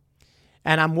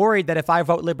 And I'm worried that if I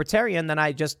vote Libertarian, then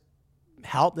I just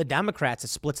help the Democrats. It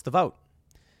splits the vote.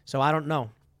 So I don't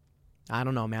know. I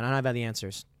don't know, man. I don't have the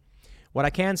answers. What I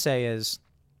can say is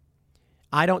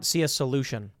I don't see a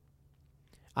solution.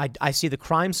 I see the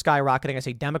crime skyrocketing. I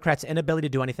see Democrats' inability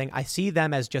to do anything. I see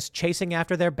them as just chasing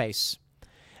after their base.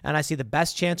 And I see the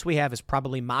best chance we have is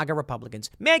probably MAGA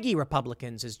Republicans. Maggie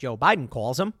Republicans, as Joe Biden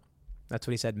calls them. That's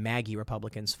what he said, Maggie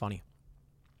Republicans. Funny.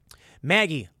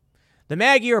 Maggie. The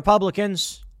Maggie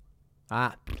Republicans.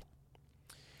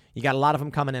 You got a lot of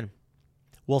them coming in.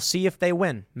 We'll see if they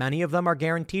win. Many of them are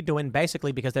guaranteed to win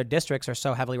basically because their districts are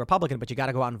so heavily Republican, but you got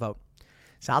to go out and vote.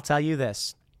 So I'll tell you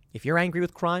this. If you're angry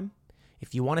with crime,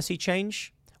 if you want to see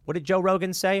change, what did Joe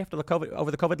Rogan say over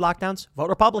the COVID lockdowns? Vote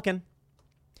Republican.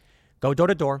 Go door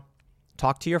to door.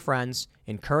 Talk to your friends.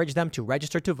 Encourage them to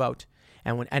register to vote.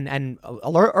 And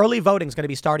early voting is going to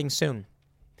be starting soon.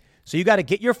 So you got to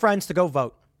get your friends to go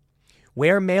vote.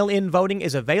 Where mail-in voting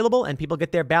is available and people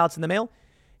get their ballots in the mail,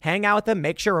 hang out with them.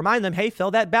 Make sure, remind them, hey,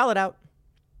 fill that ballot out.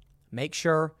 Make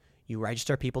sure you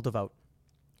register people to vote.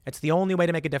 It's the only way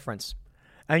to make a difference.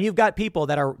 And you've got people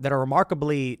that are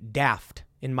remarkably daft,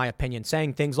 in my opinion,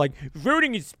 saying things like,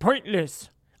 voting is pointless.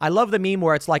 I love the meme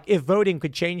where it's like, if voting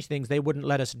could change things, they wouldn't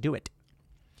let us do it.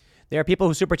 There are people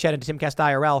who super chatted to Timcast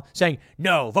IRL saying,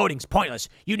 no, voting's pointless.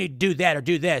 You need to do that or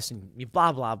do this and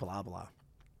blah, blah, blah, blah.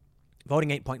 Voting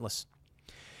ain't pointless.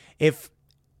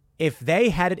 If they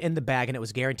had it in the bag and it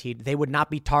was guaranteed, they would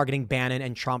not be targeting Bannon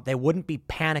and Trump. They wouldn't be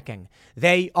panicking.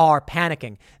 They are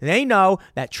panicking. They know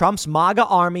that Trump's MAGA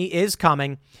army is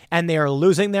coming and they are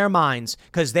losing their minds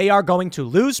because they are going to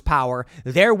lose power.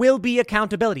 There will be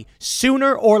accountability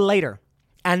sooner or later,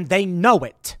 and they know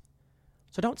it.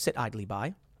 So don't sit idly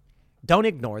by. Don't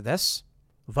ignore this.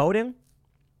 Voting,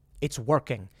 it's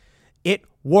working. It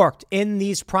worked in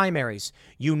these primaries.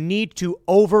 You need to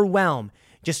overwhelm.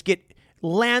 Just get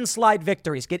landslide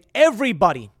victories. Get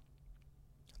everybody.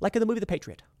 Like in the movie The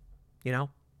Patriot. You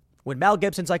know? When Mel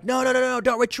Gibson's like, no,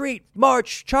 don't retreat.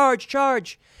 March,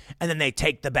 charge. And then they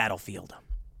take the battlefield.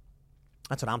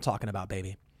 That's what I'm talking about,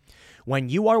 baby. When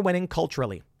you are winning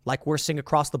culturally, like we're seeing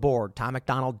across the board, Tom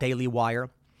McDonald, Daily Wire,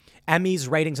 Emmys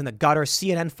ratings in the gutter,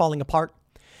 CNN falling apart,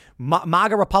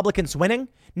 MAGA Republicans winning.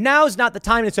 Now's not the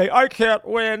time to say, I can't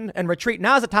win, and retreat.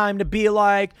 Now's the time to be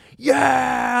like,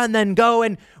 yeah, and then go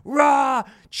and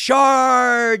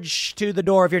charge to the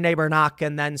door of your neighbor, knock,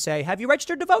 and then say, have you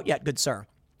registered to vote yet, good sir?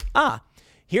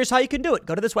 Here's how you can do it.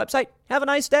 Go to this website. Have a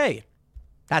nice day.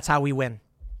 That's how we win.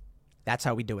 That's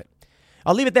how we do it.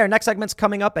 I'll leave it there. Next segment's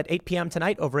coming up at 8 p.m.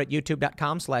 tonight over at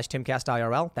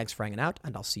youtube.com/TimCastIRL. Thanks for hanging out,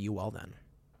 and I'll see you all then.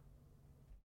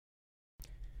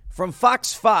 From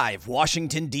Fox 5,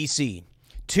 Washington, D.C.,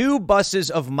 2 buses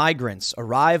of migrants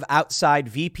arrive outside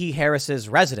VP Harris's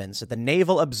residence at the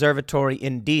Naval Observatory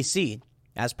in D.C.,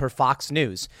 as per Fox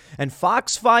News. And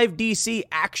Fox 5 D.C.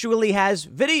 actually has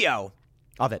video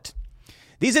of it.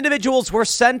 These individuals were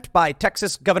sent by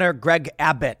Texas Governor Greg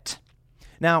Abbott.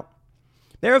 Now,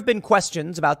 there have been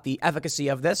questions about the efficacy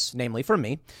of this, namely for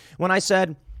me, when I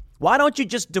said, why don't you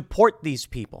just deport these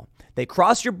people? They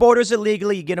cross your borders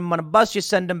illegally, you get them on a bus, you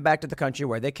send them back to the country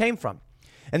where they came from.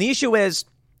 And the issue is,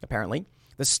 apparently,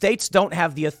 the states don't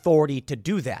have the authority to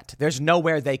do that. There's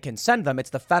nowhere they can send them. It's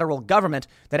the federal government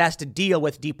that has to deal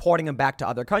with deporting them back to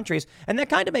other countries. And that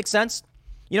kind of makes sense.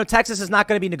 You know, Texas is not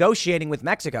going to be negotiating with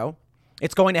Mexico.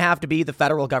 It's going to have to be the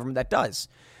federal government that does,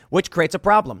 which creates a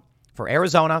problem for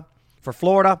Arizona, for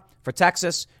Florida, for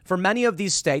Texas, for many of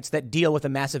these states that deal with a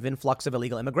massive influx of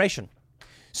illegal immigration.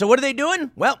 So what are they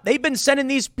doing? Well, they've been sending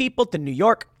these people to New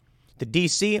York, to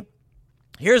D.C.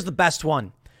 Here's the best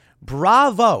one.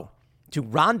 Bravo to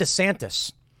Ron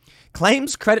DeSantis.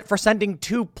 Claims credit for sending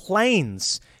 2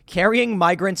 planes carrying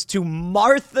migrants to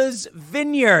Martha's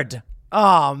Vineyard.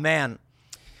 Oh, man.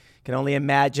 Can only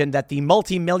imagine that the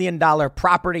multi-million-dollar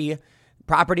properties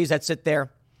that sit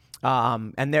there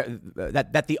and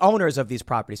that the owners of these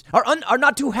properties are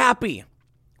not too happy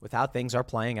with how things are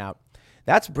playing out.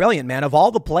 That's brilliant, man. Of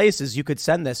all the places you could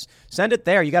send this, send it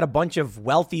there. You got a bunch of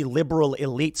wealthy liberal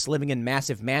elites living in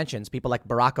massive mansions, people like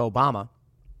Barack Obama.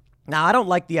 Now, I don't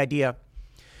like the idea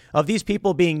of these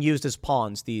people being used as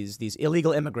pawns, these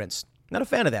illegal immigrants. Not a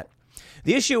fan of that.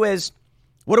 The issue is,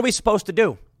 what are we supposed to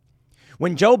do?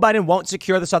 When Joe Biden won't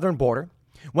secure the southern border,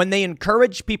 when they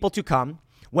encourage people to come,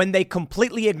 when they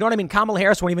completely ignore, Kamala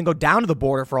Harris won't even go down to the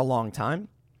border for a long time.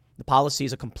 The policy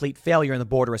is a complete failure and the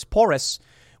border is porous.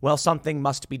 Well, something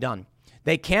must be done.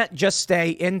 They can't just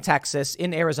stay in Texas,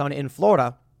 in Arizona, in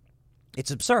Florida.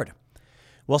 It's absurd.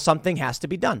 Well, something has to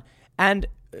be done. And,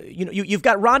 you've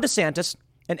got Ron DeSantis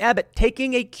and Abbott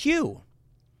taking a cue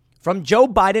from Joe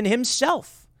Biden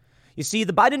himself. You see,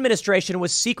 the Biden administration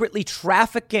was secretly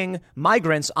trafficking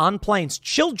migrants on planes,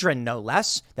 children no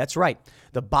less. That's right.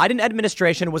 The Biden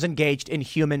administration was engaged in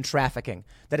human trafficking.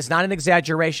 That is not an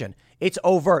exaggeration. It's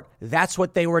overt. That's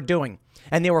what they were doing.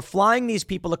 And they were flying these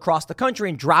people across the country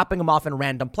and dropping them off in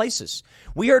random places.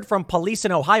 We heard from police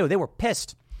in Ohio. They were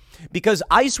pissed because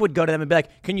ICE would go to them and be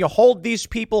like, can you hold these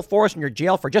people for us in your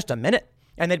jail for just a minute?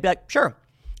 And they'd be like, sure.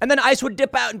 And then ICE would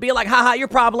dip out and be like, haha, your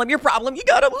problem, you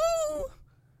got them. Ooh.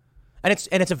 And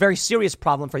it's a very serious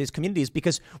problem for these communities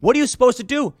because what are you supposed to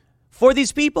do for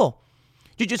these people?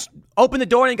 You just open the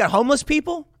door and you got homeless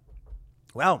people?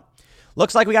 Well,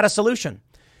 looks like we got a solution.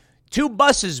 2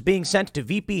 buses being sent to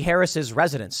VP Harris's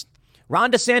residence.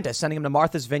 Ron DeSantis sending him to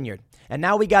Martha's Vineyard. And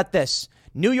now we got this.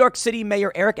 New York City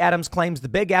Mayor Eric Adams claims the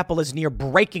Big Apple is near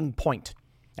breaking point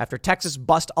after Texas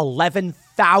bust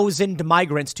 11,000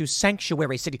 migrants to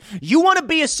sanctuary city. You want to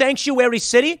be a sanctuary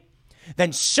city?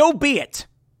 Then so be it.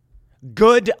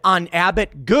 Good on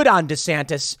Abbott. Good on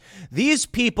DeSantis. These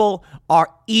people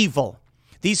are evil.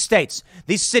 These states,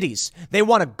 these cities, they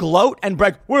want to gloat and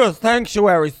brag. We're a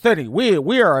sanctuary city.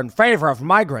 We are in favor of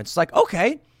migrants. It's like,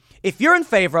 okay, if you're in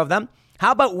favor of them,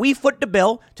 how about we foot the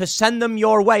bill to send them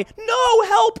your way? No,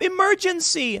 help,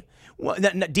 emergency.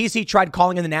 DC tried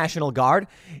calling in the National Guard.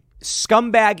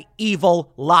 Scumbag,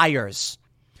 evil liars.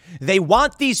 They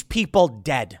want these people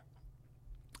dead.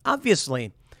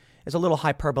 Obviously, there's a little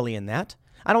hyperbole in that.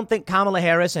 I don't think Kamala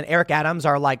Harris and Eric Adams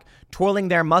are like twirling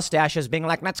their mustaches being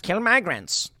like, let's kill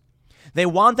migrants. They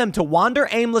want them to wander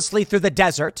aimlessly through the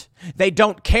desert. They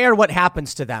don't care what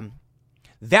happens to them.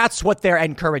 That's what they're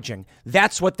encouraging.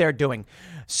 That's what they're doing.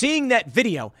 Seeing that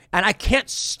video, and I can't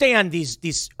stand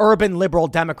these urban liberal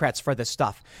Democrats for this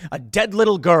stuff. A dead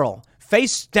little girl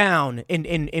face down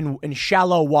in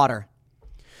shallow water.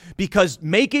 Because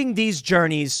making these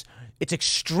journeys, it's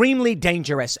extremely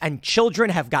dangerous, and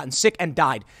children have gotten sick and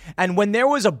died. And when there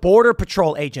was a Border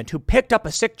Patrol agent who picked up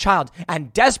a sick child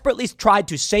and desperately tried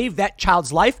to save that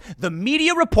child's life, the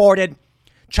media reported,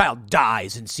 child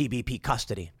dies in CBP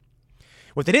custody.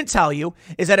 What they didn't tell you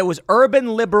is that it was urban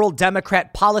liberal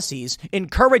Democrat policies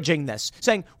encouraging this,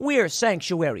 saying we're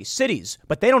sanctuary cities,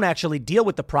 but they don't actually deal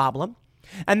with the problem.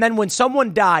 And then when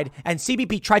someone died and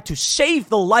CBP tried to save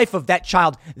the life of that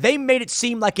child, they made it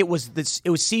seem like it was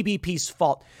CBP's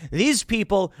fault. These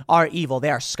people are evil.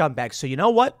 They are scumbags. So you know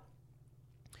what?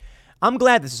 I'm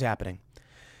glad this is happening.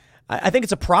 I think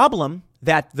it's a problem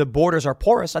that the borders are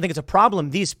porous. I think it's a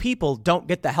problem these people don't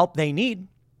get the help they need.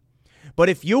 But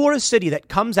if you are a city that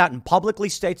comes out and publicly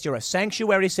states you're a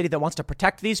sanctuary city that wants to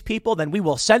protect these people, then we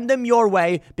will send them your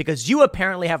way because you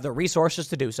apparently have the resources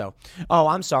to do so. Oh,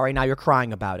 I'm sorry. Now you're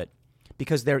crying about it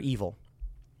because they're evil.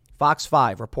 Fox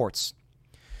 5 reports.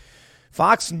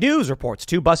 Fox News reports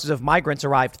 2 buses of migrants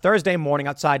arrived Thursday morning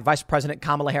outside Vice President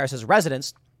Kamala Harris's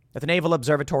residence at the Naval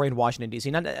Observatory in Washington,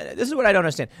 D.C. Now, this is what I don't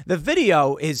understand. The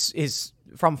video is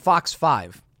from Fox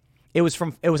 5. It was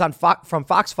from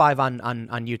Fox 5 on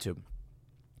YouTube.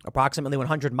 Approximately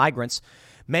 100 migrants,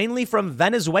 mainly from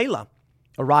Venezuela,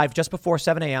 arrived just before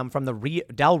 7 a.m. from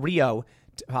Del Rio,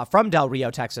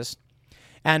 Texas,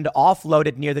 and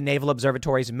offloaded near the Naval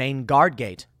Observatory's main guard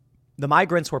gate. The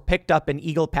migrants were picked up in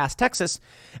Eagle Pass, Texas,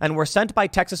 and were sent by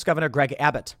Texas Governor Greg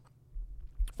Abbott.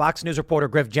 Fox News reporter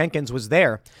Griff Jenkins was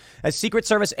there as Secret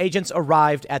Service agents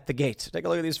arrived at the gate. Take a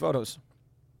look at these photos.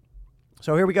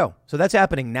 So here we go. So that's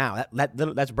happening now.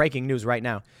 That's breaking news right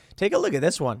now. Take a look at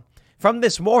this one. From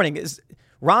this morning,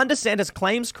 Ron DeSantis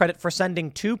claims credit for sending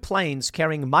 2 planes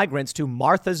carrying migrants to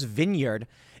Martha's Vineyard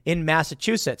in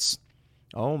Massachusetts.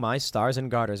 Oh, my stars and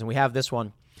garters. And we have this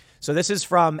one. So this is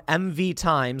from MV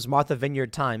Times, Martha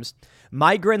Vineyard Times.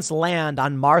 Migrants land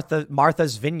on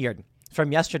Martha's Vineyard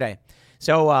from yesterday.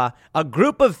 So a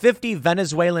group of 50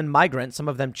 Venezuelan migrants, some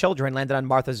of them children, landed on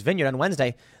Martha's Vineyard on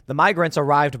Wednesday. The migrants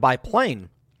arrived by plane.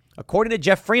 According to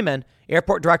Jeff Freeman,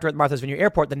 airport director at Martha's Vineyard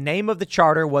Airport, the name of the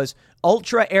charter was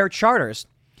Ultra Air Charters.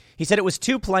 He said it was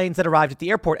 2 planes that arrived at the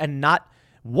airport and not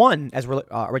one, as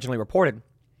originally reported.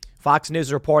 Fox News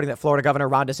is reporting that Florida Governor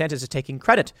Ron DeSantis is taking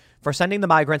credit for sending the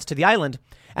migrants to the island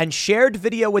and shared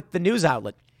video with the news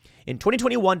outlet. In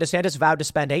 2021, DeSantis vowed to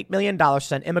spend $8 million to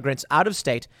send immigrants out of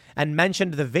state and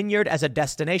mentioned the vineyard as a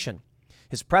destination.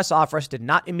 His press office did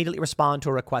not immediately respond to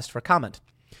a request for comment.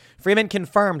 Freeman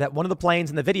confirmed that one of the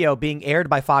planes in the video being aired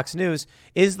by Fox News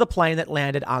is the plane that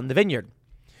landed on the vineyard.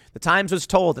 The Times was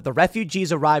told that the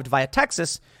refugees arrived via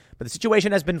Texas, but the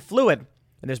situation has been fluid,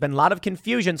 and there's been a lot of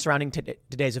confusion surrounding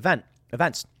today's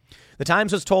events. The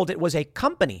Times was told it was a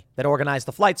company that organized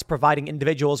the flights, providing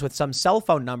individuals with some cell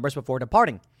phone numbers before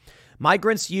departing.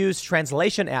 Migrants used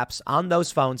translation apps on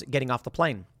those phones getting off the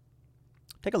plane.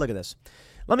 Take a look at this.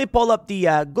 Let me pull up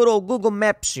the good old Google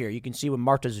Maps here. You can see what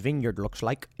Martha's Vineyard looks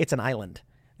like. It's an island.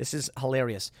 This is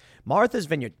hilarious. Martha's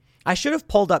Vineyard. I should have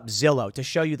pulled up Zillow to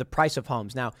show you the price of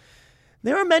homes. Now,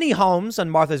 there are many homes on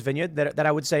Martha's Vineyard that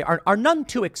I would say are none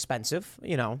too expensive,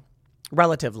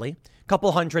 relatively. A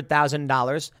couple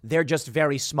 $100,000. They're just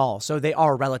very small, so they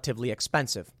are relatively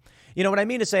expensive. You know what I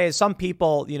mean to say is some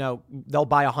people, they'll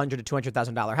buy a $100,000 to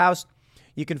 $200,000 house.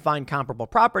 You can find comparable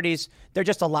properties. They're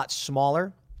just a lot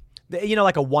smaller.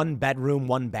 Like a 1-bedroom,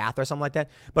 1-bath or something like that.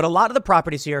 But a lot of the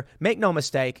properties here, make no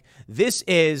mistake, this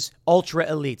is ultra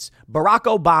elites. Barack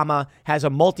Obama has a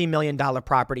multi-million-dollar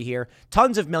property here.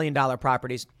 Tons of $1 million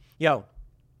properties. A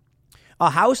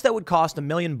house that would cost $1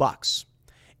 million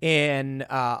in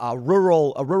a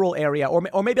rural area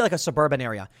or maybe like a suburban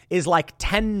area is like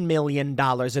 $10 million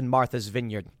in Martha's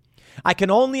Vineyard. I can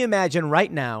only imagine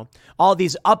right now all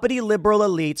these uppity liberal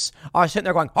elites are sitting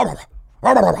there going,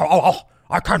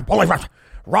 I can't believe it.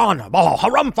 Ron,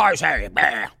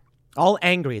 harumph, all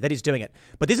angry that he's doing it.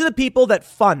 But these are the people that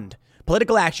fund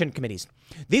political action committees.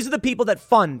 These are the people that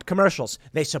fund commercials.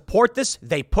 They support this,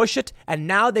 they push it, and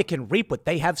now they can reap what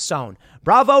they have sown.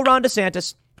 Bravo, Ron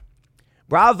DeSantis.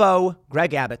 Bravo,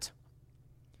 Greg Abbott.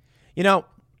 At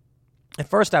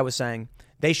first I was saying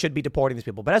they should be deporting these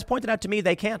people. But as pointed out to me,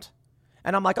 they can't.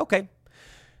 And I'm like, okay,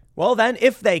 well then,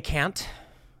 if they can't,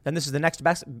 then this is the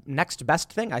next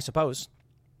best thing, I suppose.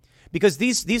 Because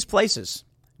these places,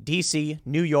 D.C.,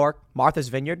 New York, Martha's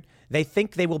Vineyard, they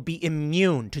think they will be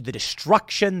immune to the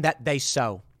destruction that they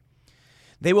sow.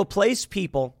 They will place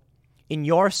people in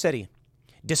your city,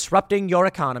 disrupting your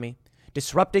economy,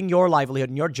 disrupting your livelihood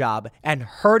and your job, and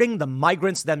hurting the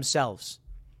migrants themselves.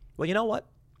 Well, you know what?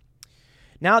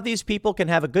 Now these people can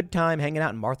have a good time hanging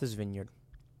out in Martha's Vineyard.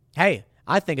 Hey,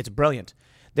 I think it's brilliant.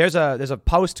 There's a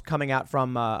post coming out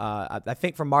from, I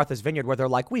think from Martha's Vineyard where they're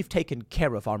like, we've taken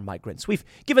care of our migrants. We've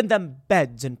given them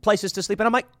beds and places to sleep. And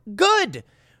I'm like, good.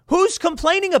 Who's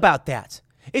complaining about that?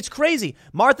 It's crazy.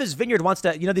 Martha's Vineyard wants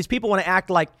to, these people want to act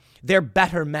like they're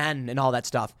better men and all that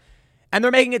stuff. And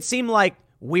they're making it seem like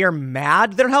we're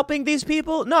mad they're helping these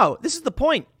people. No, this is the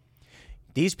point.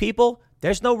 These people,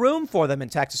 there's no room for them in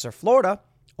Texas or Florida,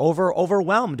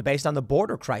 overwhelmed based on the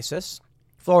border crisis.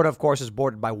 Florida, of course, is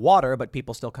bordered by water, but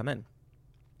people still come in.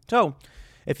 So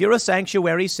if you're a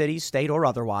sanctuary city, state or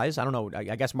otherwise, I don't know,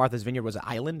 I guess Martha's Vineyard was an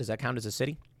island. Does that count as a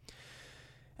city?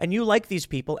 And you like these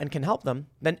people and can help them,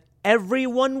 then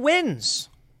everyone wins.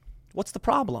 What's the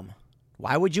problem?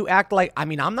 Why would you act like, I'm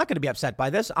not going to be upset by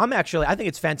this. I think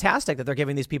it's fantastic that they're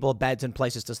giving these people beds and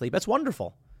places to sleep. It's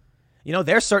wonderful.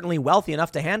 They're certainly wealthy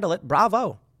enough to handle it.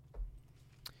 Bravo.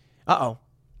 Uh-oh.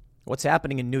 What's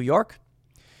happening in New York?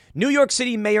 New York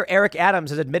City Mayor Eric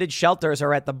Adams has admitted shelters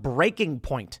are at the breaking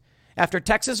point after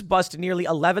Texas bused nearly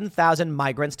 11,000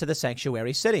 migrants to the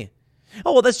sanctuary city.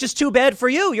 Oh, well, that's just too bad for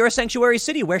you. You're a sanctuary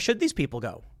city. Where should these people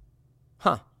go?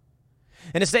 Huh.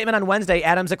 In a statement on Wednesday,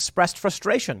 Adams expressed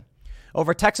frustration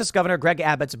over Texas Governor Greg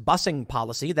Abbott's busing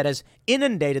policy that has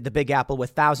inundated the Big Apple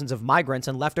with thousands of migrants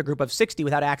and left a group of 60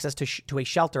 without access to a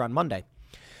shelter on Monday.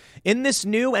 In this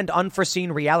new and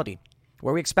unforeseen reality,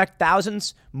 where we expect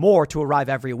thousands more to arrive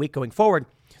every week going forward,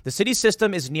 the city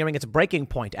system is nearing its breaking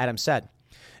point, Adams said.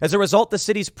 As a result, the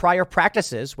city's prior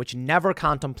practices, which never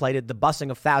contemplated the busing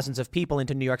of thousands of people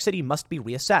into New York City, must be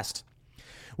reassessed.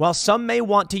 While some may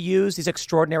want to use these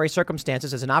extraordinary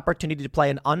circumstances as an opportunity to play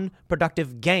an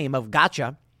unproductive game of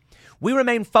gotcha, we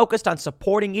remain focused on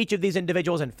supporting each of these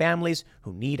individuals and families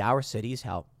who need our city's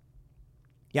help.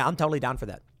 Yeah, I'm totally down for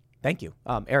that. Thank you.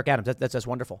 Eric Adams, that's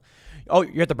wonderful. Oh,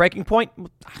 you're at the breaking point?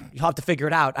 You'll have to figure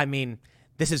it out.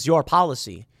 This is your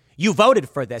policy. You voted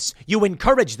for this. You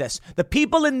encourage this. The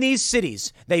people in these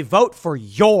cities, they vote for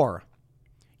your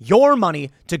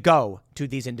money to go to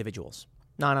these individuals.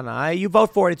 No. You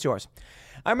vote for it. It's yours.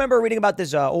 I remember reading about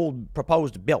this old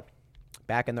proposed bill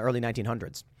back in the early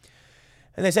 1900s.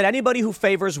 And they said anybody who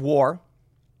favors war,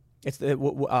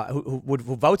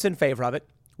 who votes in favor of it,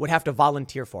 would have to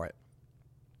volunteer for it.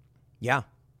 Yeah,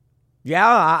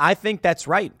 I think that's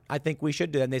right. I think we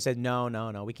should do that. And they said,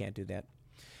 no, we can't do that.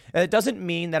 And it doesn't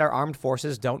mean that our armed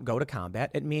forces don't go to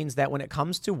combat. It means that when it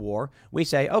comes to war, we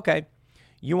say, okay,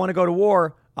 you want to go to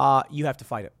war, you have to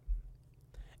fight it.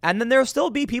 And then there'll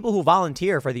still be people who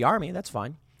volunteer for the army. That's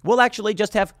fine. We'll actually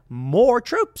just have more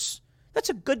troops. That's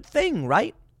a good thing,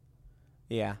 right?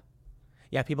 Yeah,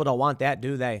 people don't want that,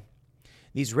 do they?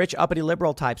 These rich, uppity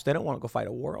liberal types, they don't want to go fight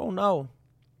a war. Oh, no.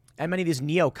 And many of these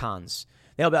neocons,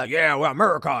 they'll be like, yeah, well,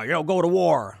 America, go to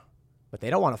war. But they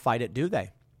don't want to fight it, do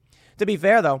they? To be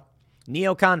fair, though,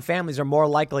 neocon families are more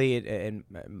likely, and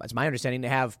it's my understanding, to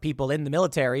have people in the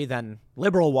military than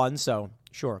liberal ones. So,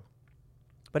 sure.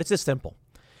 But it's this simple.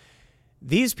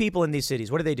 These people in these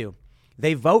cities, what do?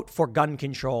 They vote for gun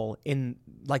control in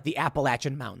like the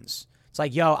Appalachian Mountains. It's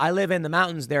like, I live in the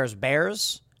mountains. There's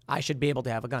bears. I should be able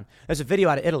to have a gun. There's a video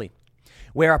out of Italy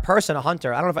where a person, a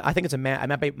hunter, I think it's a man,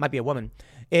 might be a woman,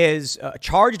 is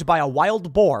charged by a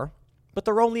wild boar, but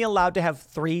they're only allowed to have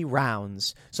 3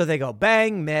 rounds. So they go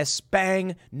bang, miss,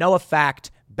 bang, no effect,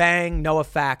 bang, no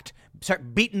effect.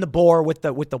 Start beating the boar with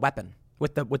the weapon,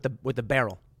 with the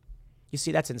barrel. You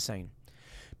see, that's insane.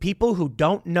 People who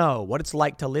don't know what it's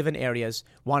like to live in areas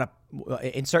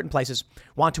in certain places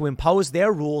want to impose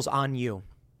their rules on you.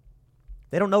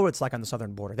 They don't know what it's like on the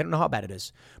southern border. They don't know how bad it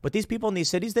is. But these people in these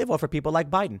cities, they vote for people like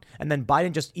Biden. And then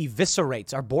Biden just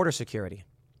eviscerates our border security.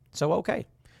 So, okay,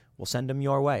 we'll send them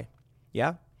your way.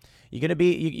 Yeah? You're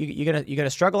gonna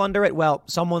struggle under it? Well,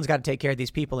 someone's got to take care of these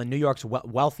people, and New York's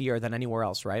wealthier than anywhere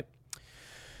else, right?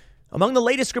 Among the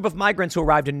latest group of migrants who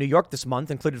arrived in New York this month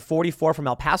included 44 from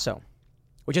El Paso,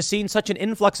 which has seen such an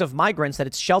influx of migrants that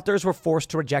its shelters were forced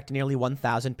to reject nearly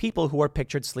 1,000 people who were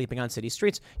pictured sleeping on city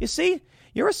streets. You see,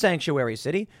 you're a sanctuary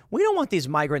city. We don't want these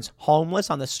migrants homeless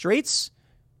on the streets.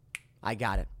 I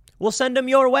got it. We'll send them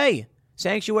your way.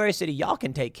 Sanctuary city, y'all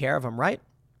can take care of them, right?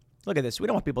 Look at this. We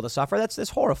don't want people to suffer. That's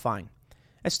horrifying.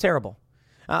 That's terrible.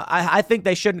 I think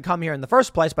they shouldn't come here in the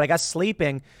first place, but I guess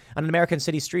sleeping on an American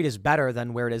city street is better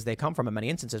than where it is they come from in many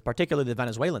instances, particularly the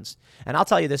Venezuelans. And I'll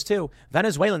tell you this, too.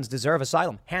 Venezuelans deserve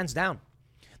asylum, hands down.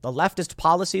 The leftist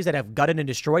policies that have gutted and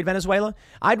destroyed Venezuela,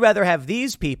 I'd rather have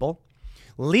these people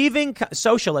leaving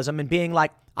socialism and being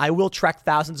like, I will trek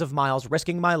thousands of miles,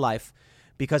 risking my life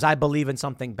because I believe in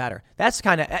something better. That's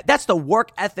the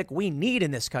work ethic we need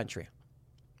in this country.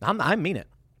 I mean it.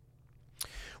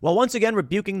 Well, once again,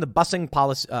 rebuking the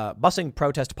busing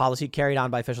protest policy carried on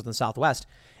by officials in the Southwest,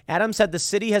 Adams said the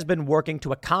city has been working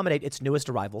to accommodate its newest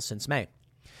arrivals since May.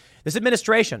 This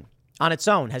administration, on its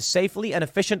own, has safely and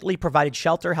efficiently provided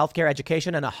shelter, healthcare,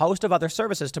 education, and a host of other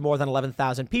services to more than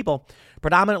 11,000 people,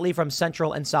 predominantly from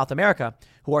Central and South America,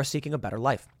 who are seeking a better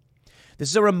life. This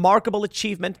is a remarkable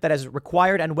achievement that has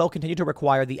required and will continue to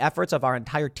require the efforts of our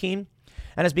entire team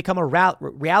and has become a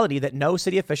reality that no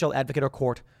city official, advocate, or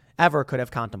court ever could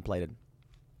have contemplated.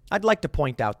 I'd like to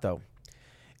point out, though,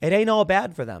 it ain't all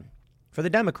bad for them. For the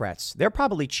Democrats, they're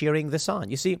probably cheering this on.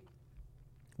 You see,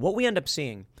 what we end up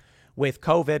seeing with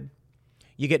COVID,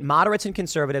 you get moderates and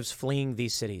conservatives fleeing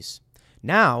these cities.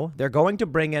 Now they're going to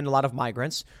bring in a lot of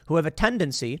migrants who have a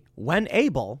tendency, when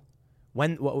able,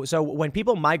 when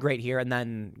people migrate here and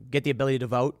then get the ability to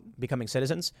vote, becoming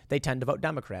citizens, they tend to vote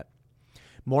Democrat.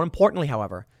 More importantly,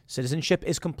 however, citizenship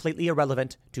is completely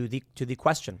irrelevant to the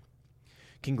question.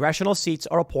 Congressional seats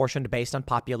are apportioned based on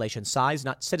population size,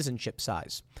 not citizenship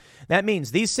size. That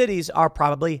means these cities are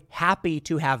probably happy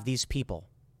to have these people.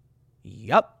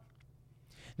 Yup.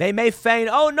 They may feign,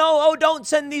 don't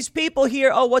send these people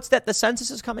here. Oh, what's that? The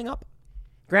census is coming up.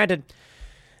 Granted,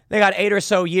 they got 8 or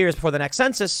so years before the next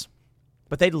census,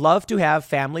 but they'd love to have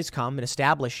families come and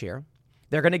establish here.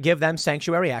 They're going to give them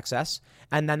sanctuary access,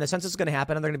 and then the census is going to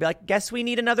happen, and they're going to be like, guess we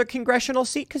need another congressional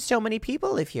seat because so many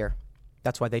people live here.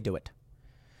 That's why they do it.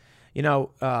 You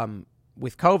know,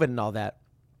 with COVID and all that,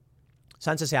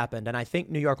 census happened, and I think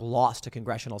New York lost a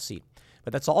congressional seat.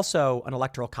 But that's also an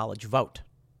electoral college vote.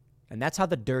 And that's how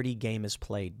the dirty game is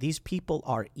played. These people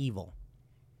are evil.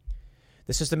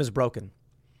 The system is broken.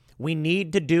 We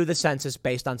need to do the census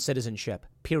based on citizenship,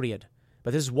 period.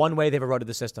 But this is one way they've eroded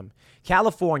the system.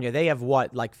 California, they have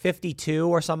what, like 52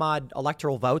 or some odd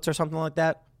electoral votes or something like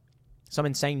that? Some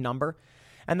insane number.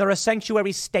 And they're a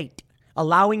sanctuary state,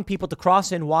 allowing people to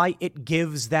cross in. Why? It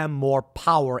gives them more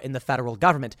power in the federal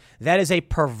government. That is a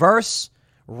perverse,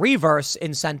 reverse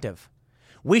incentive.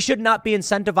 We should not be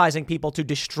incentivizing people to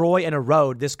destroy and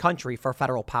erode this country for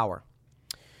federal power.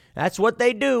 That's what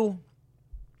they do.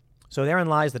 So therein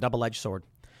lies the double-edged sword.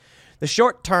 The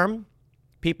short term,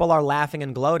 people are laughing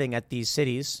and gloating at these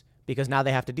cities because now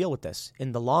they have to deal with this.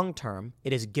 In the long term,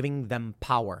 it is giving them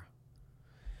power.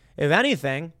 If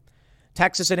anything,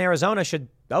 Texas and Arizona should,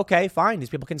 okay, fine,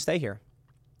 these people can stay here.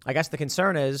 I guess the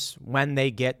concern is when they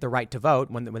get the right to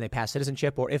vote, when they pass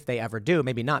citizenship, or if they ever do,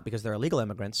 maybe not because they're illegal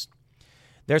immigrants,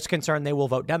 there's concern they will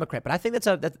vote Democrat. But I think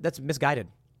that's misguided.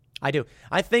 I do.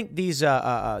 I think these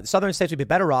southern states would be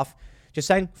better off just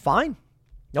saying, fine,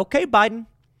 okay, Biden,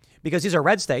 because these are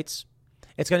red states.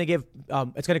 It's going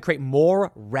to create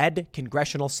more red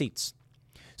congressional seats.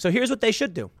 So here's what they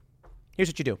should do. Here's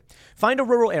what you do. Find a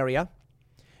rural area.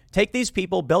 Take these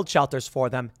people, build shelters for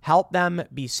them, help them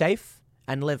be safe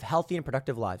and live healthy and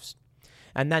productive lives.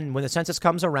 And then when the census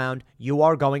comes around, you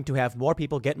are going to have more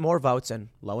people get more votes. And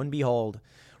lo and behold,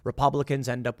 Republicans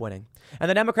end up winning. And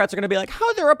the Democrats are going to be like, how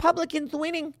are the Republicans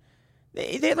winning?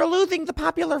 They're losing the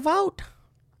popular vote.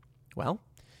 Well,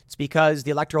 it's because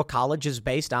the Electoral College is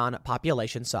based on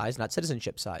population size, not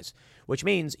citizenship size, which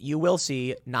means you will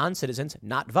see non-citizens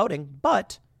not voting.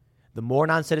 But the more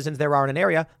non-citizens there are in an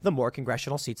area, the more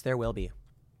congressional seats there will be.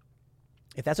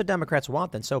 If that's what Democrats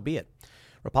want, then so be it.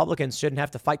 Republicans shouldn't have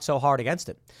to fight so hard against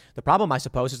it. The problem, I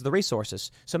suppose, is the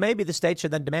resources. So maybe the state should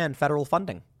then demand federal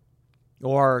funding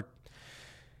or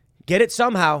get it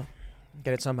somehow.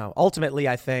 Ultimately,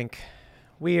 I think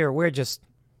we're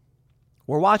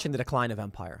watching the decline of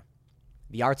empire.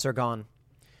 The arts are gone.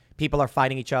 People are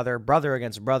fighting each other. Brother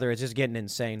against brother. It's just getting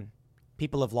insane.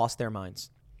 People have lost their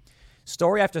minds.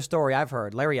 Story after story I've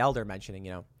heard. Larry Elder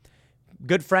mentioning,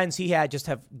 good friends he had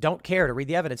don't care to read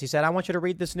the evidence. He said, I want you to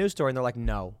read this news story. And they're like,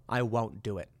 no, I won't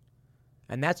do it.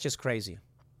 And that's just crazy.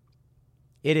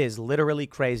 It is literally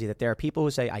crazy that there are people who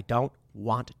say, I don't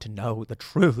want to know the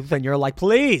truth. And you're like,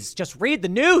 please just read the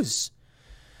news.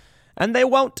 And they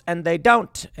won't, and they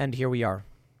don't. And here we are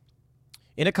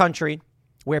in a country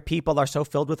where people are so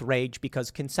filled with rage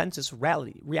because consensus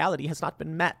reality has not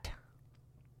been met.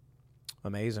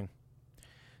 Amazing.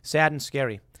 Sad and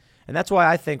scary. And that's why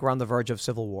I think we're on the verge of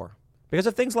civil war. Because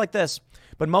of things like this,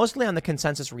 but mostly on the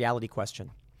consensus reality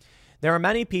question. There are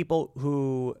many people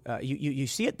who, you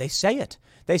see it, they say it.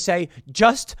 They say,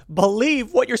 just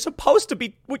believe what you're supposed to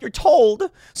be, what you're told,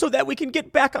 so that we can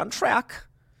get back on track.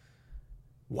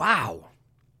 Wow.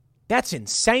 That's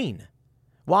insane.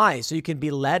 Why? So you can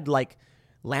be led like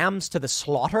lambs to the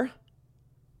slaughter?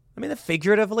 I mean,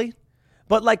 figuratively.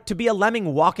 But like to be a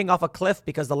lemming walking off a cliff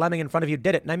because the lemming in front of you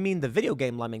did it. And I mean the video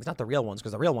game lemmings, not the real ones,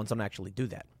 because the real ones don't actually do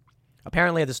that.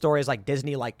 Apparently the story is like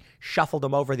Disney shuffled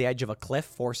them over the edge of a cliff,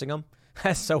 forcing them.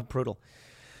 That's so brutal.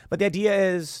 But the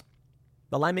idea is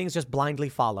the lemmings just blindly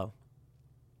follow.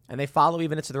 And they follow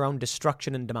even into their own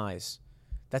destruction and demise.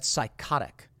 That's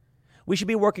psychotic. We should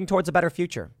be working towards a better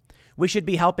future. We should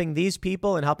be helping these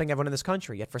people and helping everyone in this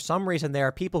country. Yet for some reason, there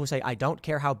are people who say, I don't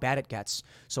care how bad it gets,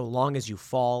 so long as you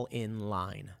fall in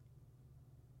line.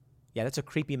 Yeah, that's a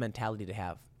creepy mentality to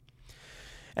have.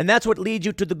 And that's what leads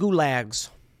you to the gulags.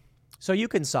 So you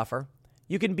can suffer.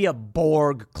 You can be a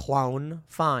Borg clone.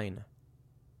 Fine.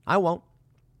 I won't.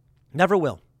 Never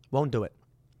will. Won't do it.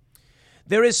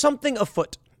 There is something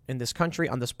afoot in this country,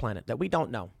 on this planet, that we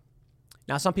don't know.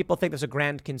 Now, some people think there's a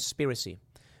grand conspiracy,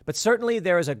 but certainly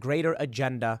there is a greater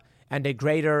agenda and a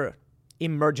greater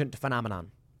emergent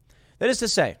phenomenon. That is to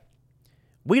say,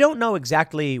 we don't know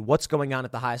exactly what's going on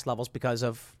at the highest levels because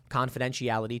of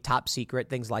confidentiality, top secret,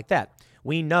 things like that.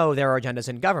 We know there are agendas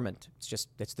in government.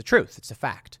 It's the truth. It's a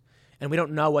fact. And we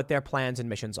don't know what their plans and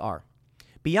missions are.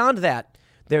 Beyond that,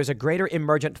 there's a greater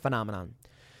emergent phenomenon.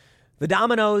 The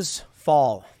dominoes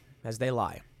fall as they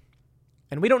lie.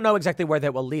 And we don't know exactly where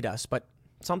that will lead us, but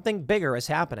something bigger is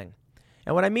happening.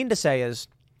 And what I mean to say is,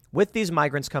 with these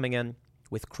migrants coming in,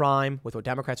 with crime, with what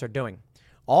Democrats are doing,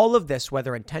 all of this,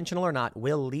 whether intentional or not,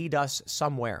 will lead us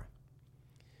somewhere.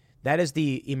 That is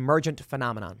the emergent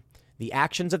phenomenon. The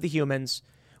actions of the humans,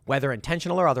 whether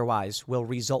intentional or otherwise, will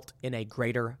result in a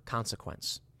greater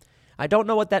consequence. I don't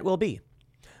know what that will be,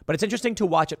 but it's interesting to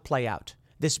watch it play out.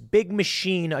 This big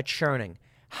machine a churning.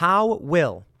 How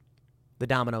will the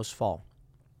dominoes fall?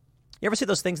 You ever see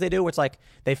those things they do where it's like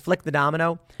they flick the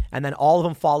domino and then all of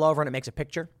them fall over and it makes a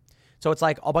picture? So it's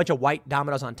like a bunch of white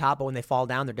dominoes on top, but when they fall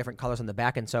down, they're different colors on the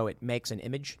back, and so it makes an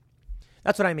image.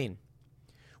 That's what I mean.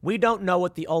 We don't know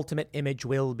what the ultimate image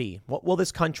will be. What will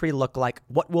this country look like?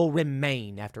 What will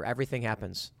remain after everything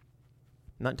happens?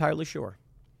 I'm not entirely sure,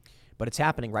 but it's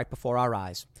happening right before our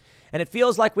eyes. And it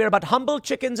feels like we're about humble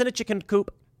chickens in a chicken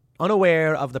coop,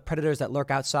 unaware of the predators that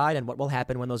lurk outside and what will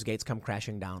happen when those gates come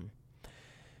crashing down.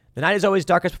 The night is always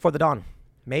darkest before the dawn.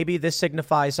 Maybe this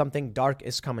signifies something dark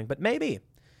is coming, but maybe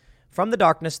from the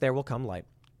darkness there will come light.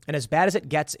 And as bad as it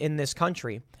gets in this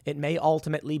country, it may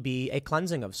ultimately be a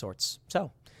cleansing of sorts.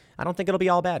 So I don't think it'll be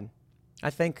all bad. I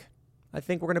think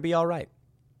we're going to be all right.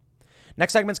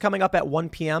 Next segment's coming up at 1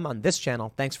 p.m. on this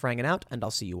channel. Thanks for hanging out, and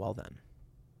I'll see you all then.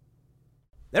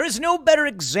 There is no better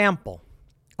example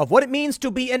of what it means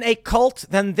to be in a cult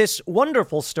than this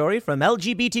wonderful story from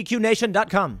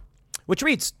LGBTQNation.com, which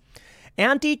reads,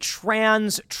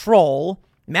 anti-trans troll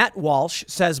Matt Walsh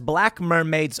says black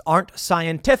mermaids aren't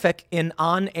scientific in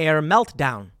on-air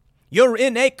meltdown. You're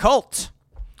in a cult.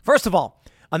 First of all,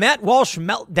 a Matt Walsh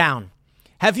meltdown.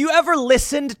 Have you ever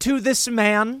listened to this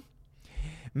man?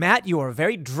 Matt, you are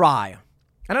very dry.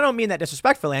 And I don't mean that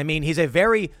disrespectfully. I mean, he's a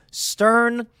very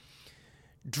stern,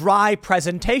 dry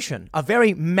presentation, a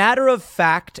very matter of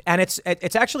fact, and it's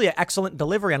actually an excellent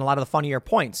delivery on a lot of the funnier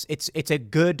points. It's a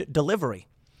good delivery.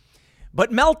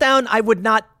 But meltdown, I would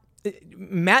not.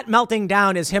 Matt melting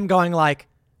down is him going like,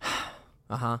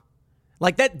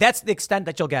 like that. That's the extent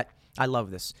that you'll get. I love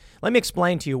this. Let me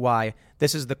explain to you why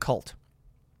this is the cult.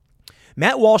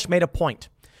 Matt Walsh made a point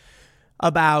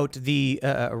about the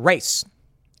race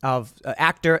of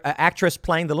actress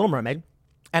playing the Little Mermaid.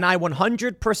 And I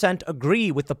 100%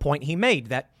 agree with the point he made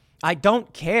that I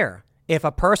don't care if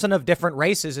a person of different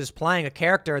races is playing a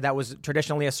character that was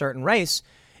traditionally a certain race.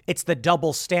 It's the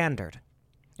double standard.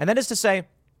 And that is to say,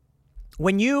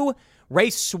 when you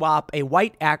race swap a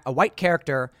white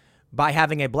character by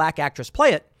having a black actress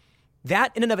play it,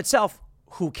 that in and of itself,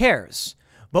 who cares?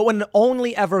 But when it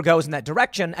only ever goes in that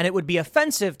direction, and it would be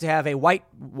offensive to have a white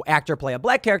actor play a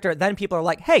black character, then people are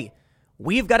like, hey,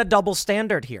 we've got a double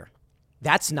standard here.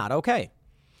 That's not okay.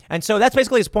 And so that's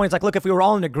basically his point. It's like, look, if we were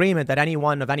all in agreement that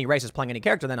anyone of any race is playing any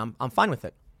character, then I'm fine with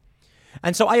it.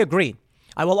 And so I agree.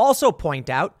 I will also point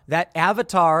out that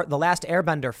Avatar, the Last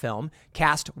Airbender film,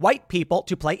 cast white people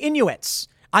to play Inuits.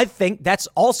 I think that's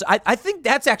also, I think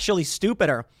that's actually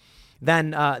stupider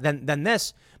than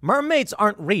this. Mermaids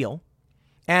aren't real.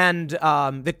 And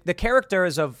the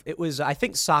characters of, it was, I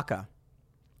think, Sokka.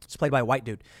 It's played by a white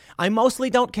dude. I mostly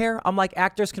don't care. I'm like,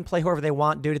 actors can play whoever they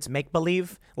want, dude. It's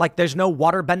make-believe. Like, there's no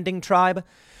waterbending tribe.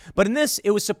 But in this,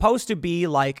 it was supposed to be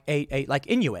like like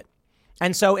Inuit.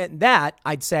 And so in that,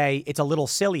 I'd say it's a little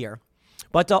sillier.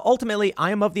 But ultimately,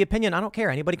 I am of the opinion, I don't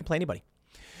care. Anybody can play anybody.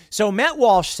 So Matt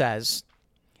Walsh says,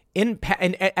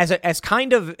 as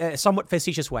kind of a somewhat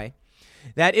facetious way,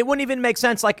 that it wouldn't even make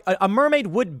sense. Like a mermaid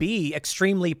would be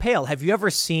extremely pale. Have you ever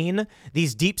seen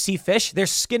these deep sea fish? Their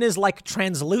skin is like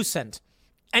translucent.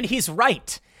 And he's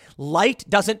right. Light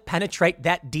doesn't penetrate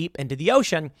that deep into the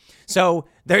ocean. So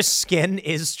their skin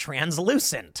is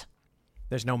translucent.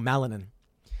 There's no melanin.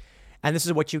 And this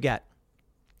is what you get.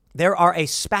 There are a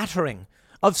spattering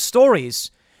of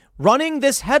stories running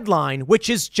this headline, which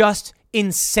is just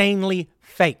insanely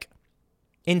fake.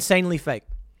 Insanely fake.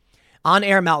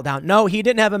 On-air meltdown. No, he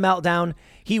didn't have a meltdown.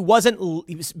 He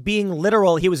was being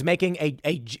literal. He was making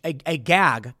a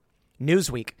gag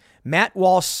Newsweek. Matt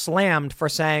Walsh slammed for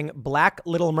saying Black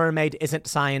Little Mermaid isn't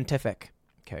scientific.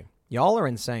 Okay. Y'all are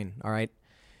insane. All right.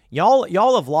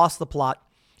 Y'all have lost the plot,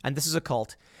 and this is a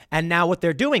cult. And now what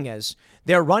they're doing is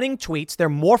they're running tweets. They're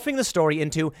morphing the story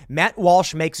into Matt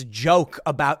Walsh makes joke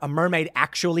about a mermaid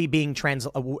actually being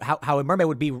how a mermaid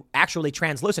would be actually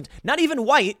translucent, not even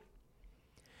white.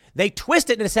 They twist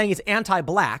it into saying it's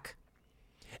anti-black.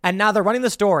 And now they're running the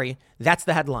story. That's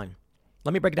the headline.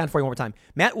 Let me break it down for you one more time.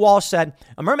 Matt Walsh said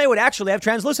a mermaid would actually have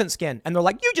translucent skin. And they're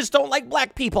like, you just don't like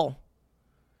black people.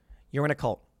 You're in a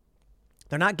cult.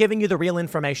 They're not giving you the real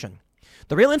information.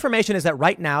 The real information is that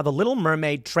right now, the Little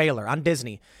Mermaid trailer on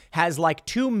Disney has like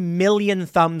 2 million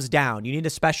thumbs down. You need a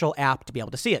special app to be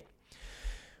able to see it.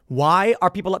 Why are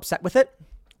people upset with it?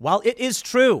 Well, it is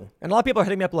true. And a lot of people are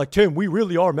hitting me up like, Tim, we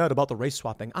really are mad about the race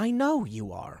swapping. I know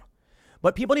you are.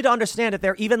 But people need to understand that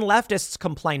there are even leftists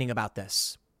complaining about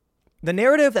this. The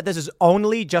narrative that this is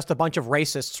only just a bunch of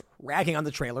racists ragging on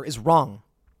the trailer is wrong.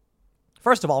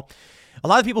 First of all, a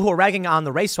lot of people who are ragging on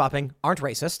the race swapping aren't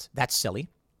racist. That's silly.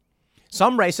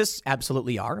 Some racists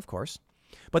absolutely are, of course.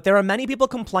 But there are many people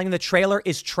complaining the trailer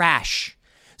is trash.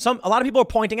 A lot of people are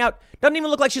pointing out, doesn't even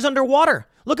look like she's underwater.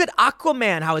 Look at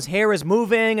Aquaman, how his hair is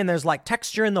moving and there's like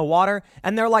texture in the water.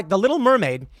 And they're like the Little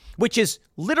Mermaid, which is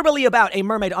literally about a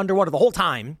mermaid underwater the whole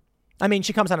time. I mean,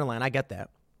 she comes out on land. I get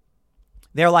that.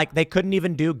 They're like, they couldn't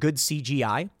even do good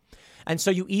CGI. And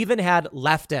so you even had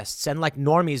leftists and like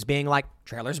normies being like,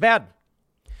 trailer's bad.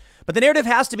 But the narrative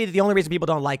has to be that the only reason people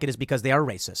don't like it is because they are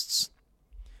racists.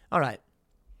 All right.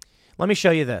 Let me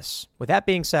show you this. With that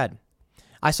being said,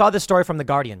 I saw this story from The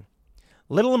Guardian.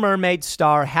 Little Mermaid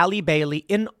star Halle Bailey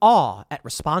in awe at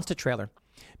response to trailer.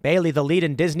 Bailey, the lead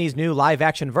in Disney's new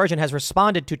live-action version, has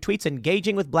responded to tweets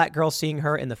engaging with black girls seeing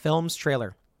her in the film's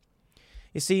trailer.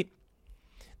 You see,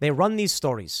 they run these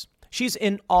stories. She's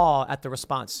in awe at the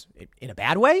response. In a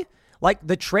bad way? Like,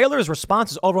 the trailer's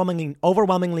response is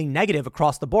overwhelmingly negative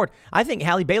across the board. I think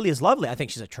Halle Bailey is lovely. I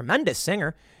think she's a tremendous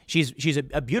singer. She's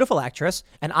a beautiful actress,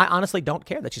 and I honestly don't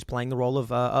care that she's playing the role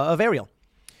of Ariel.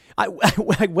 I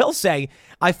will say,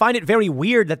 I find it very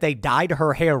weird that they dyed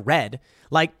her hair red.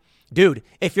 Like, dude,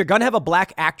 if you're going to have a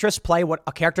black actress play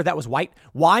a character that was white,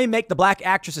 why make the black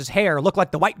actress's hair look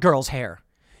like the white girl's hair?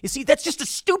 You see, that's just the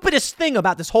stupidest thing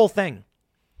about this whole thing.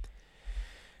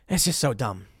 It's just so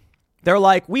dumb. They're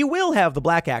like, we will have the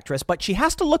black actress, but she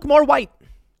has to look more white.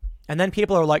 And then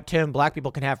people are like, Tim, black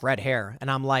people can have red hair.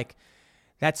 And I'm like,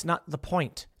 that's not the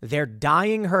point. They're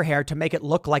dyeing her hair to make it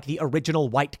look like the original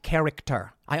white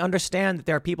character. I understand that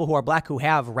there are people who are black who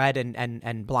have red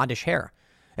and blondish hair.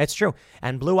 It's true.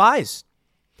 And blue eyes.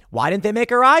 Why didn't they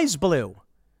make her eyes blue?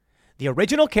 The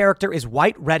original character is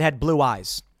white, redhead, blue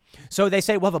eyes. So they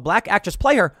say, we'll have a black actress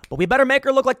play her, but we better make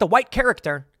her look like the white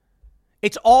character.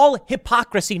 It's all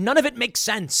hypocrisy. None of it makes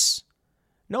sense.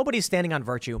 Nobody's standing on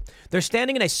virtue. They're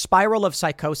standing in a spiral of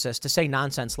psychosis to say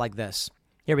nonsense like this.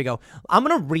 Here we go. I'm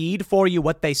going to read for you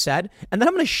what they said, and then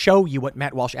I'm going to show you what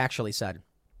Matt Walsh actually said.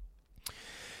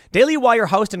 Daily Wire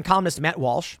host and columnist Matt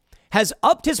Walsh has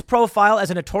upped his profile as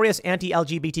a notorious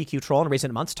anti-LGBTQ troll in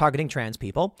recent months, targeting trans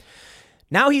people.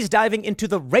 Now he's diving into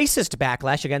the racist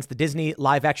backlash against the Disney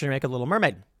live-action remake of Little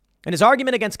Mermaid. And his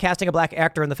argument against casting a black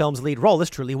actor in the film's lead role is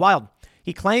truly wild.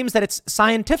 He claims that it's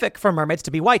scientific for mermaids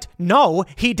to be white. No,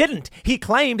 he didn't. He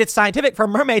claimed it's scientific for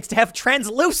mermaids to have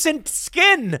translucent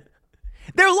skin.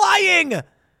 They're lying.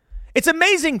 It's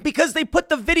amazing because they put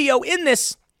the video in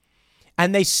this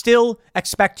and they still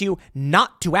expect you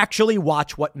not to actually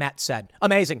watch what Matt said.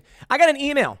 Amazing. I got an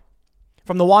email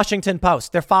from the Washington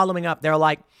Post. They're following up. They're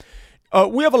like,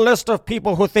 we have a list of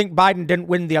people who think Biden didn't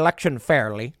win the election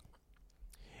fairly.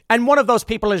 And one of those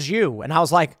people is you. And I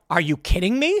was like, are you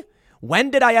kidding me?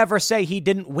 When did I ever say he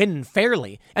didn't win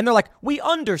fairly? And they're like, we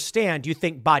understand you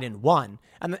think Biden won.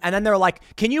 And then they're like,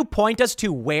 can you point us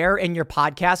to where in your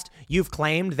podcast you've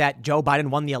claimed that Joe Biden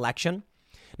won the election?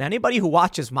 Now, anybody who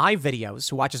watches my videos,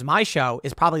 who watches my show,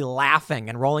 is probably laughing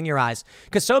and rolling your eyes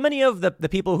because so many of the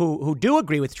people who do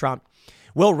agree with Trump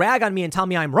will rag on me and tell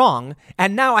me I'm wrong.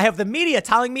 And now I have the media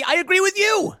telling me I agree with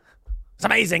you. It's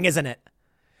amazing, isn't it?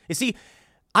 You see,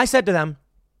 I said to them,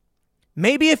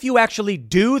 maybe if you actually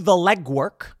do the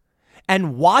legwork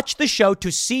and watch the show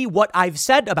to see what I've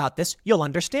said about this, you'll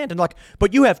understand. And like,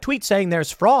 but you have tweets saying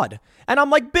there's fraud. And I'm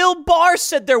like, Bill Barr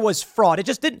said there was fraud. It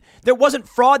just didn't, there wasn't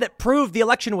fraud that proved the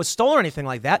election was stolen or anything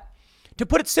like that. To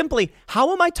put it simply,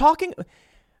 how am I talking?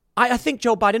 I think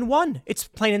Joe Biden won. It's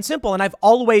plain and simple. And I've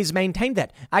always maintained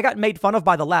that. I got made fun of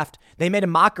by the left. They made a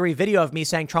mockery video of me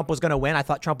saying Trump was going to win. I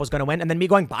thought Trump was going to win. And then me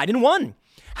going, Biden won.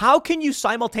 How can you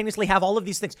simultaneously have all of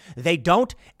these things? They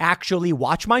don't actually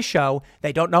watch my show.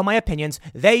 They don't know my opinions.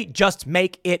 They just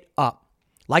make it up,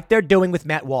 like they're doing with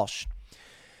Matt Walsh.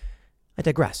 I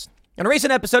digress. In a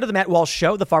recent episode of the Matt Walsh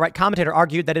Show, the far-right commentator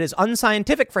argued that it is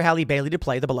unscientific for Halle Bailey to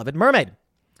play the beloved mermaid.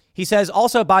 He says,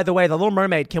 also, by the way, The Little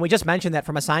Mermaid, can we just mention that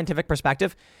from a scientific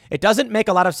perspective, it doesn't make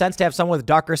a lot of sense to have someone with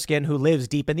darker skin who lives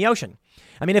deep in the ocean.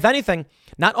 I mean, if anything,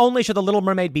 not only should The Little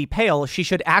Mermaid be pale, she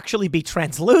should actually be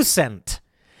translucent.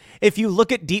 If you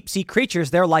look at deep sea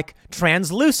creatures, they're like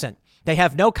translucent. They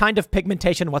have no kind of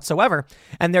pigmentation whatsoever.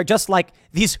 And they're just like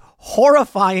these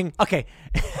horrifying,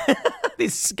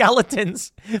 these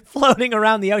skeletons floating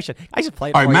around the ocean. I should play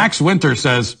it. All right, Max Winter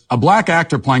says, a black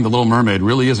actor playing the Little Mermaid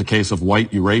really is a case of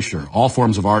white erasure. All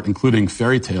forms of art, including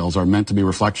fairy tales, are meant to be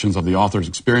reflections of the author's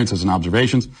experiences and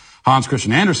observations. Hans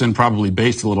Christian Andersen probably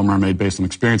based the Little Mermaid based on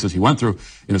experiences he went through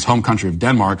in his home country of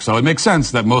Denmark. So it makes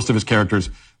sense that most of his characters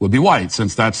would be white,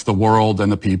 since that's the world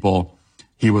and the people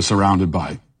he was surrounded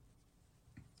by.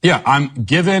 Yeah, I'm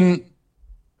given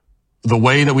the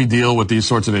way that we deal with these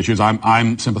sorts of issues.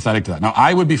 I'm sympathetic to that. Now,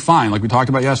 I would be fine, like we talked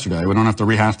about yesterday. We don't have to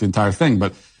rehash the entire thing.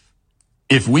 But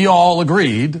if we all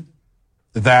agreed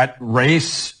that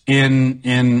race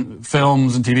in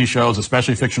films and TV shows,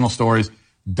 especially fictional stories,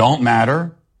 don't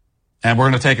matter, and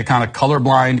we're going to take a kind of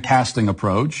colorblind casting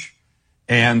approach,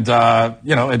 and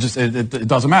it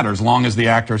doesn't matter as long as the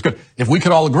actor is good. If we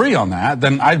could all agree on that,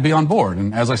 then I'd be on board.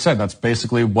 And as I said, that's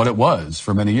basically what it was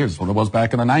for many years, what it was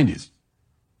back in the 90s.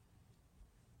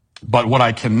 But what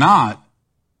I cannot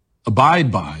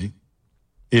abide by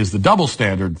is the double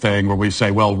standard thing where we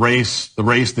say, well,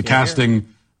 the casting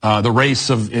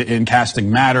in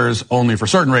casting matters only for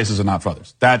certain races and not for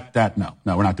others. No,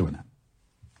 we're not doing that.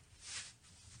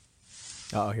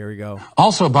 Oh, here we go.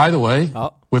 Also, by the way,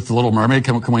 with The Little Mermaid,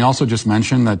 can we also just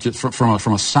mention that just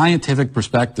from a scientific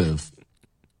perspective,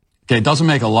 it doesn't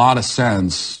make a lot of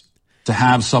sense to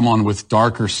have someone with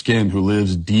darker skin who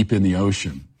lives deep in the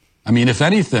ocean. I mean, if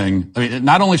anything,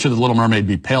 not only should The Little Mermaid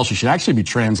be pale, she should actually be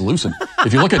translucent.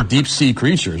 If you look at deep sea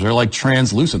creatures, they're like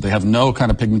translucent. They have no kind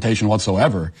of pigmentation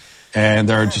whatsoever. And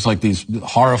they're just like these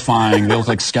horrifying, they look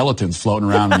like skeletons floating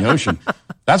around in the ocean.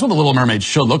 That's what The Little Mermaid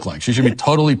should look like. She should be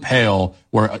totally pale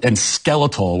and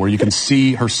skeletal, where you can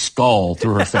see her skull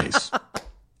through her face.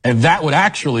 And that would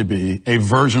actually be a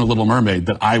version of Little Mermaid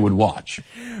that I would watch.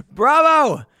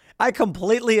 Bravo! I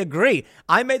completely agree.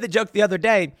 I made the joke the other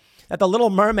day that The Little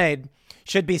Mermaid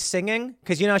should be singing,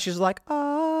 because, she's like,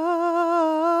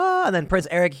 ah, and then Prince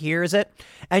Eric hears it,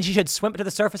 and she should swim to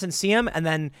the surface and see him, and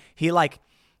then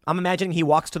I'm imagining he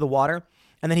walks to the water,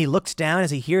 and then he looks down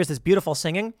as he hears this beautiful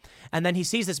singing, and then he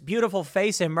sees this beautiful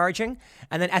face emerging,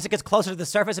 and then as it gets closer to the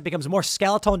surface, it becomes more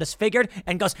skeletal and disfigured,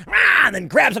 and goes, ah, and then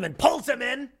grabs him and pulls him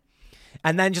in,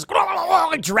 and then just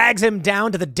drags him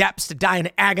down to the depths to die an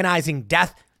agonizing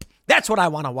death. That's what I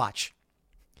want to watch.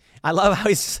 I love how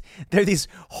they're these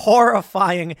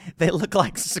horrifying, they look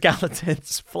like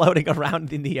skeletons floating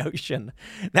around in the ocean.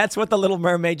 That's what The Little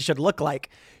Mermaid should look like.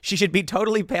 She should be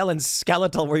totally pale and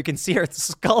skeletal, where you can see her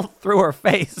skull through her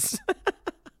face.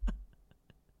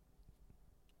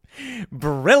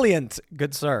 Brilliant,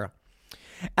 good sir.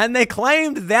 And they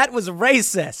claimed that was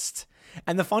racist.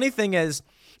 And the funny thing is,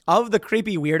 of the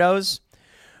creepy weirdos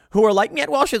who are like,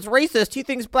 Matt Walsh is racist, he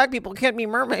thinks black people can't be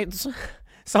mermaids.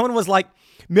 Someone was like,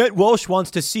 Matt Walsh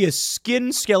wants to see a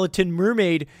skin skeleton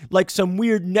mermaid like some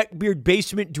weird neckbeard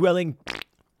basement dwelling.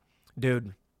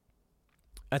 Dude,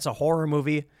 that's a horror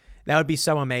movie. That would be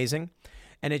so amazing.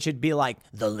 And it should be like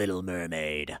The Little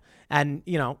Mermaid. And,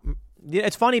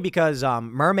 it's funny because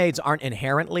mermaids aren't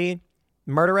inherently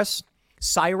murderous.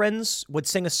 Sirens would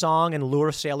sing a song and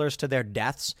lure sailors to their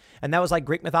deaths. And that was like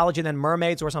Greek mythology. And then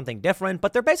mermaids were something different.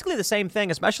 But they're basically the same thing,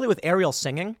 especially with Ariel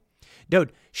singing.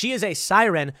 Dude, she is a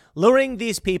siren luring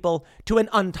these people to an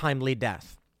untimely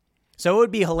death. So it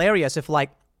would be hilarious if,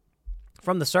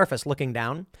 from the surface looking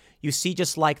down, you see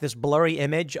just like this blurry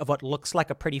image of what looks like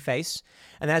a pretty face.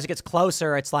 And then as it gets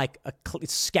closer, it's like a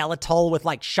skeletal with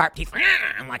like sharp teeth.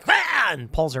 I'm like,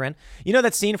 and pulls her in. You know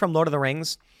that scene from Lord of the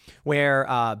Rings where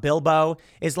Bilbo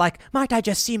is like, might I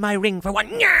just see my ring for one?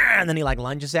 And then he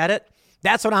lunges at it.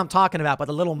 That's what I'm talking about. But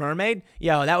The Little Mermaid,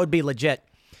 that would be legit.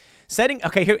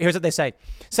 Here's what they say.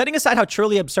 Setting aside how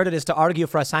truly absurd it is to argue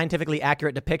for a scientifically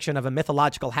accurate depiction of a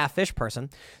mythological half-fish person,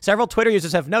 several Twitter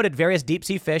users have noted various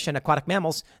deep-sea fish and aquatic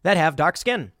mammals that have dark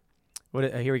skin.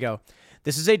 Here we go.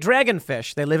 This is a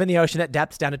dragonfish. They live in the ocean at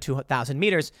depths down to 2,000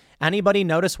 meters. Anybody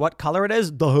notice what color it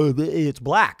is? It's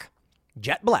black.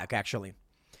 Jet black, actually.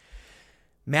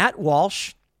 Matt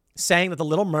Walsh saying that the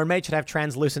Little Mermaid should have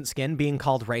translucent skin being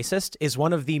called racist is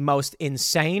one of the most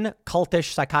insane,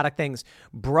 cultish, psychotic things.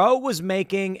 Bro was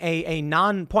making a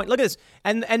non-point. Look at this.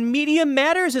 And Media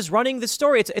Matters is running this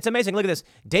story. It's amazing. Look at this.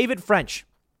 David French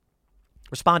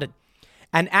responded.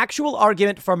 An actual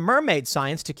argument for mermaid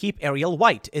science to keep Ariel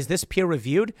white. Is this peer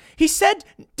reviewed? He said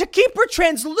to keep her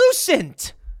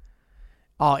translucent.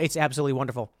 Oh, it's absolutely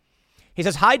wonderful. He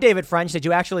says, hi, David French. Did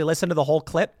you actually listen to the whole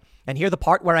clip and hear the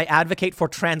part where I advocate for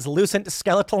translucent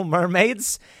skeletal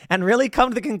mermaids and really come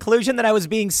to the conclusion that I was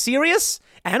being serious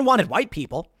and wanted white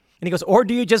people? And he goes, or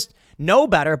do you just know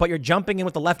better, but you're jumping in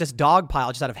with the leftist dog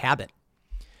pile just out of habit?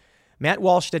 Matt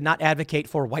Walsh did not advocate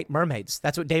for white mermaids.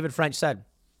 That's what David French said.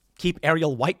 Keep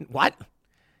Ariel white. What?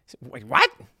 Wait, what?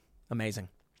 Amazing.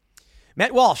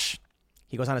 Matt Walsh.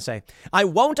 He goes on to say, I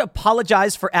won't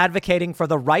apologize for advocating for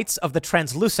the rights of the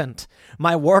translucent.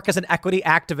 My work as an equity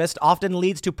activist often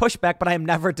leads to pushback, but I am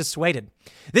never dissuaded.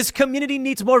 This community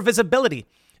needs more visibility,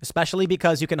 especially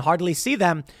because you can hardly see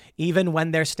them even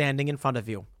when they're standing in front of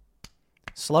you.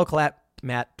 Slow clap,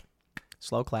 Matt.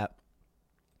 Slow clap.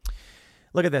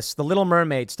 Look at this. The Little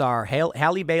Mermaid star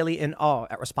Halle Bailey in awe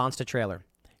at response to trailer.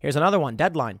 Here's another one.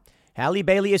 Deadline. Halle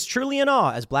Bailey is truly in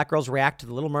awe as black girls react to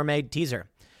the Little Mermaid teaser.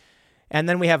 And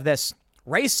then we have this.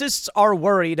 Racists are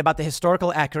worried about the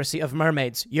historical accuracy of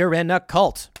mermaids. You're in a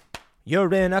cult.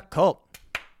 You're in a cult.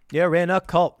 You're in a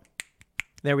cult.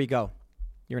 There we go.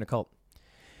 You're in a cult.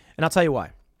 And I'll tell you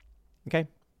why. Okay?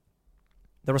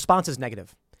 The response is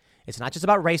negative. It's not just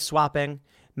about race swapping.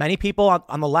 Many people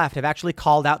on the left have actually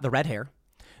called out the red hair.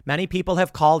 Many people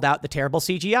have called out the terrible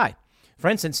CGI. For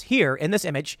instance, here in this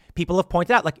image, people have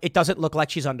pointed out, like, it doesn't look like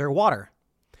she's underwater.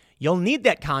 You'll need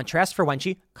that contrast for when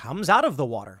she comes out of the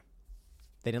water.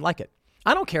 They didn't like it.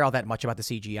 I don't care all that much about the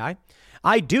CGI.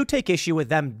 I do take issue with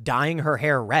them dyeing her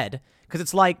hair red because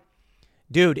it's like,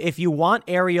 dude, if you want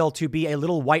Ariel to be a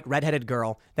little white redheaded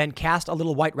girl, then cast a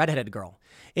little white redheaded girl.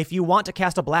 If you want to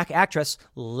cast a black actress,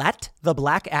 let the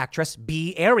black actress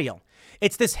be Ariel.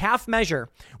 It's this half measure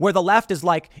where the left is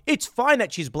like, it's fine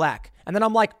that she's black. And then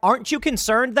I'm like, aren't you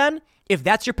concerned then, if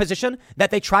that's your position,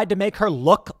 that they tried to make her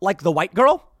look like the white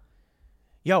girl?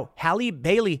 Yo, Halle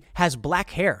Bailey has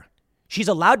black hair. She's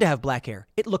allowed to have black hair.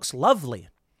 It looks lovely.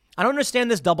 I don't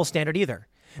understand this double standard either,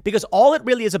 because all it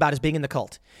really is about is being in the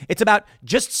cult. It's about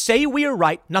just say we're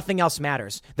right, nothing else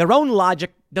matters. Their own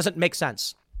logic doesn't make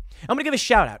sense. I'm gonna give a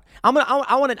shout out. I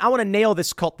want to nail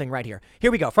this cult thing right here.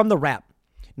 Here we go from The Wrap.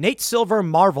 Nate Silver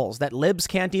marvels that libs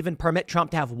can't even permit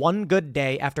Trump to have one good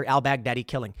day after al-Baghdadi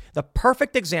killing. The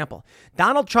perfect example.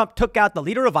 Donald Trump took out the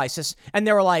leader of ISIS, and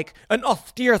they were like, an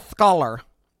austere scholar.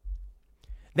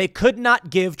 They could not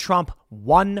give Trump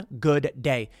one good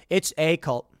day. It's a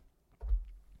cult.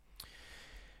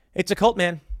 It's a cult,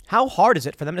 man. How hard is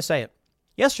it for them to say it?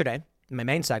 Yesterday, in my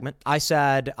main segment, I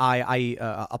said I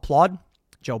applaud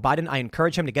Joe Biden. I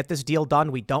encourage him to get this deal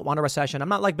done. We don't want a recession. I'm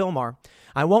not like Bill Maher.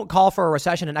 I won't call for a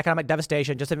recession and economic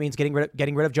devastation just if it means getting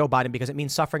rid of Joe Biden because it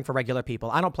means suffering for regular people.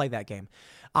 I don't play that game.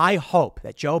 I hope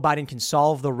that Joe Biden can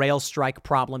solve the rail strike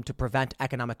problem to prevent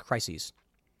economic crises.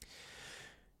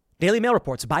 Daily Mail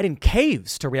reports Biden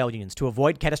caves to rail unions to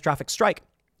avoid catastrophic strike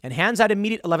and hands out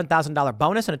immediate $11,000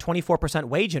 bonus and a 24%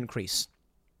 wage increase.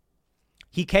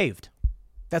 He caved.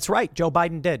 That's right. Joe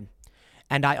Biden did.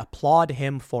 And I applaud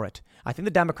him for it. I think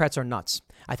the Democrats are nuts.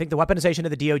 I think the weaponization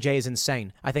of the DOJ is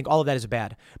insane. I think all of that is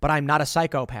bad. But I'm not a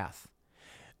psychopath.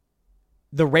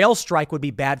 The rail strike would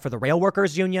be bad for the rail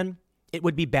workers union. It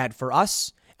would be bad for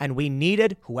us. And we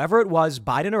needed whoever it was,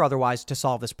 Biden or otherwise, to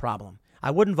solve this problem. I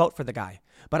wouldn't vote for the guy,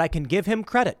 but I can give him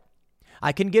credit.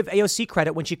 I can give AOC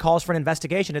credit when she calls for an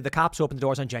investigation into the cops who opened the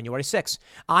doors on January 6th.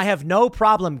 I have no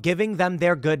problem giving them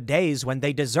their good days when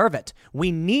they deserve it.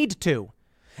 We need to.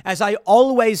 As I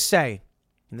always say,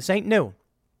 and this ain't new,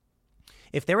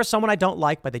 if there is someone I don't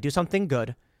like, but they do something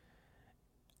good,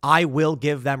 I will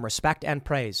give them respect and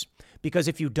praise. Because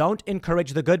if you don't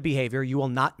encourage the good behavior, you will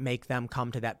not make them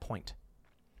come to that point.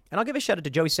 And I'll give a shout out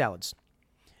to Joey Salads.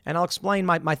 And I'll explain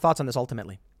my thoughts on this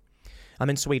ultimately.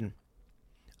 I'm in Sweden.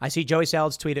 I see Joey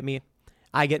Salads tweet at me.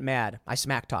 I get mad. I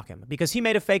smack talk him because he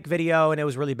made a fake video and it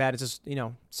was really bad. It's just,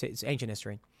 it's ancient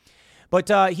history.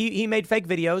 But he made fake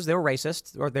videos. They were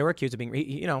racist, or they were accused of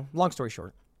being, long story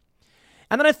short.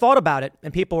 And then I thought about it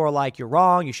and people were like, you're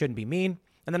wrong. You shouldn't be mean.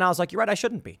 And then I was like, you're right. I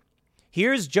shouldn't be.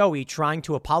 Here's Joey trying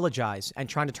to apologize and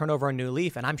trying to turn over a new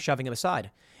leaf, and I'm shoving him aside.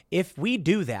 If we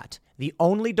do that, the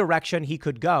only direction he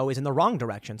could go is in the wrong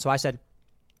direction. So I said,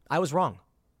 I was wrong.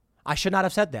 I should not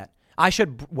have said that. I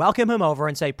should welcome him over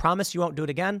and say, promise you won't do it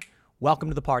again. Welcome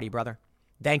to the party, brother.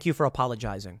 Thank you for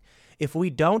apologizing. If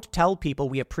we don't tell people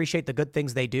we appreciate the good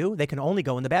things they do, they can only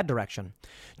go in the bad direction.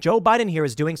 Joe Biden here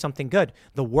is doing something good.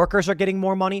 The workers are getting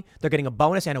more money. They're getting a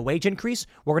bonus and a wage increase.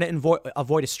 We're going to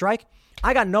avoid a strike.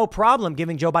 I got no problem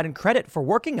giving Joe Biden credit for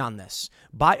working on this.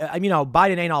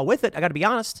 Biden ain't all with it. I got to be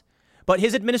honest. But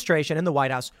his administration and the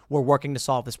White House were working to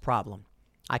solve this problem.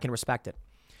 I can respect it.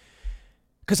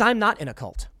 Because I'm not in a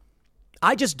cult.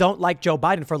 I just don't like Joe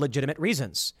Biden for legitimate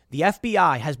reasons. The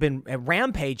FBI has been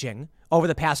rampaging over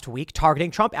the past week,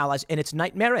 targeting Trump allies, and it's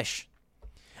nightmarish.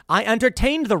 I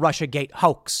entertained the Russiagate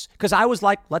hoax because I was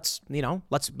like, let's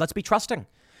be trusting.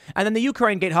 And then the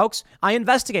Ukrainegate hoax, I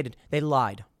investigated. They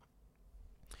lied.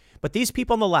 But these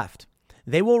people on the left,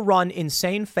 they will run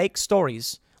insane fake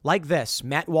stories like this.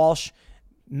 Matt Walsh,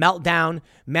 meltdown.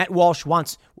 Matt Walsh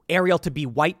wants Ariel to be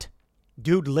white.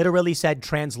 Dude literally said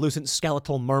translucent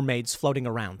skeletal mermaids floating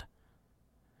around.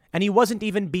 And he wasn't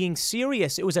even being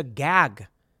serious. It was a gag.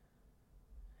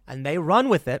 And they run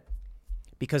with it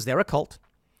because they're a cult.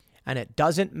 And it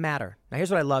doesn't matter. Now,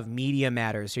 here's what I love. Media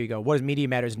Matters. Here you go. What does Media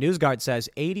Matters? NewsGuard says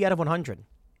 80 out of 100.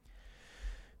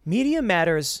 Media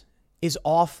Matters is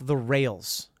off the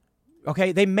rails.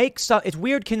 Okay? They make stuff. It's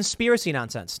weird conspiracy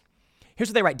nonsense. Here's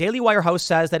what they write. Daily Wire host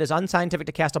says that it's unscientific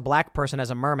to cast a black person as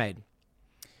a mermaid.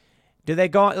 Do they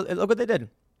go? Look what they did.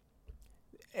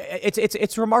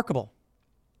 It's remarkable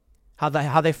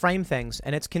how they frame things,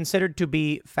 and it's considered to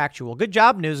be factual. Good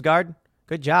job, NewsGuard.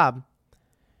 Good job.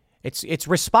 It's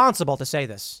responsible to say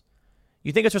this.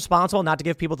 You think it's responsible not to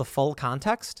give people the full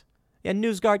context? Yeah,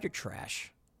 NewsGuard, you're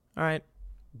trash. All right,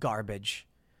 garbage.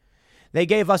 They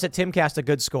gave us at Timcast a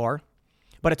good score,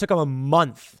 but it took them a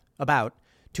month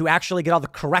to actually get all the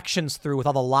corrections through with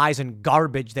all the lies and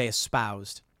garbage they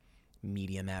espoused.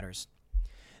 Media Matters.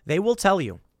 They will tell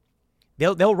you.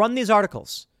 They'll run these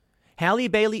articles. Halle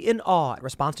Bailey in awe at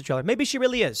response to trailer. Maybe she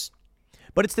really is.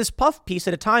 But it's this puff piece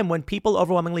at a time when people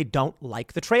overwhelmingly don't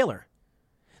like the trailer.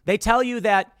 They tell you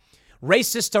that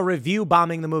racists are review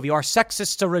bombing the movie or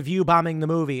sexists are review bombing the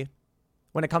movie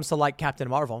when it comes to like Captain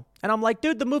Marvel. And I'm like,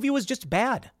 dude, the movie was just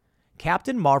bad.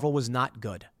 Captain Marvel was not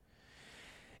good.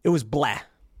 It was blah.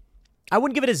 I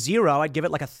wouldn't give it a 0. I'd give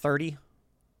it like a 30.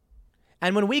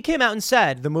 And when we came out and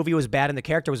said the movie was bad and the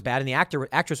character was bad and the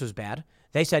actress was bad,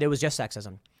 they said it was just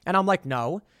sexism. And I'm like,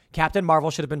 no, Captain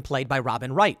Marvel should have been played by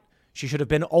Robin Wright. She should have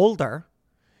been older.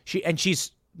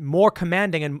 She's more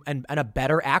commanding and a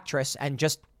better actress and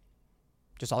just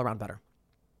all around better.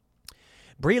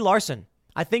 Brie Larson,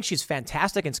 I think she's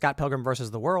fantastic in Scott Pilgrim vs.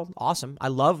 the World. Awesome. I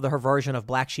love her version of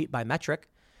Black Sheep by Metric.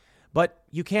 But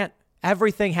you can't,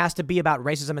 everything has to be about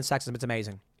racism and sexism. It's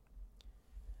amazing.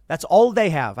 That's all they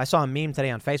have. I saw a meme today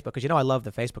on Facebook because, I love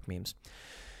the Facebook memes.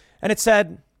 And it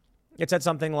said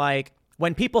something like,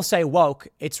 when people say woke,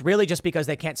 it's really just because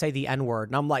they can't say the N-word.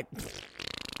 And I'm like,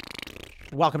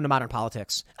 welcome to modern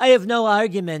politics. I have no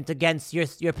argument against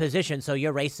your position, so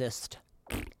you're racist.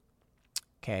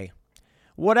 Okay.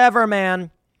 Whatever,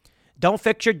 man. Don't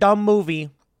fix your dumb movie.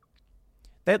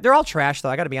 They're all trash, though.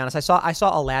 I got to be honest. I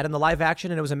saw Aladdin, the live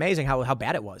action, and it was amazing how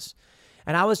bad it was.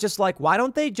 And I was just like, why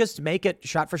don't they just make it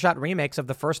shot-for-shot remakes of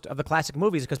the classic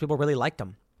movies because people really liked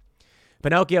them.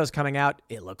 Pinocchio's coming out.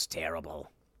 It looks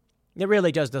terrible. It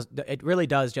really does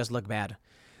just look bad.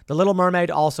 The Little Mermaid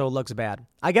also looks bad.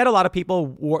 I get a lot of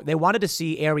people, they wanted to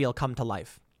see Ariel come to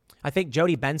life. I think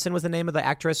Jodie Benson was the name of the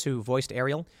actress who voiced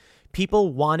Ariel.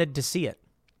 People wanted to see it.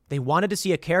 They wanted to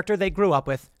see a character they grew up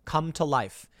with come to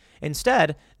life.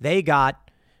 Instead, they got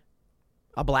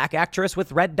a black actress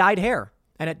with red dyed hair.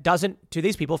 And it doesn't, to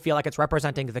these people, feel like it's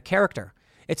representing the character.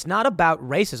 It's not about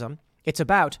racism. It's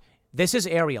about, this is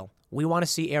Ariel. We want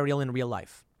to see Ariel in real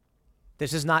life.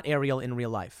 This is not Ariel in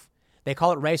real life. They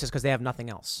call it racist because they have nothing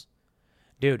else.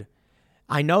 Dude,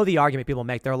 I know the argument people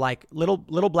make. They're like, little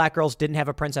black girls didn't have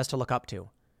a princess to look up to.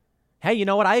 Hey, you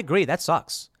know what? I agree. That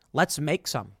sucks. Let's make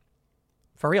some.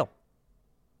 For real.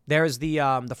 There's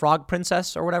the Frog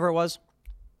Princess or whatever it was.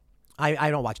 I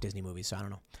don't watch Disney movies, so I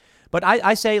don't know. But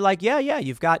I say, like, yeah,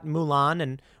 you've got Mulan,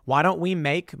 and why don't we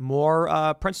make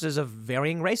more princesses of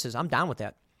varying races? I'm down with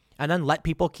that. And then let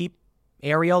people keep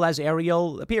Ariel as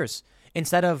Ariel appears,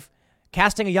 instead of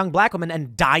casting a young black woman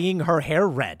and dyeing her hair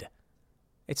red.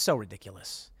 It's so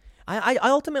ridiculous. I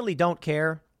ultimately don't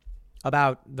care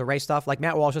about the race stuff. Like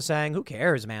Matt Walsh was saying, who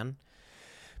cares, man?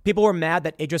 People were mad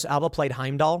that Idris Elba played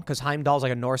Heimdall because Heimdall's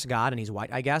like a Norse god and he's white,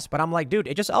 I guess. But I'm like, dude,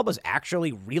 Idris Elba's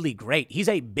actually really great. He's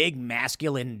a big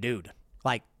masculine dude.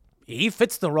 Like, he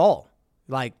fits the role.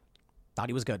 Like, thought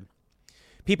he was good.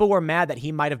 People were mad that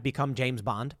he might have become James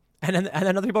Bond. And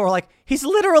then other people were like, he's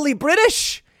literally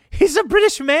British. He's a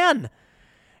British man.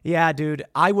 Yeah, dude,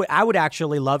 I would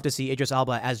actually love to see Idris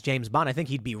Elba as James Bond. I think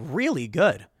he'd be really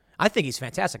good. I think he's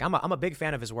fantastic. I'm a big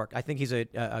fan of his work. I think he's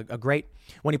a great,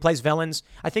 when he plays villains.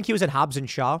 I think he was in Hobbs and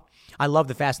Shaw. I love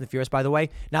the Fast and the Furious, by the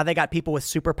way. Now they got people with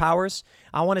superpowers.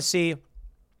 I want to see,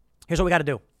 here's what we got to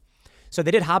do. So they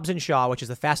did Hobbs and Shaw, which is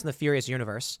the Fast and the Furious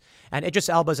universe. And Idris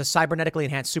Elba is a cybernetically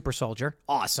enhanced super soldier.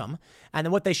 Awesome. And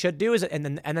then what they should do is, and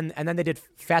then they did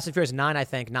Fast and Furious 9, I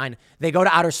think. 9. They go to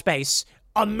outer space.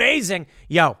 Amazing.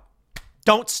 Yo,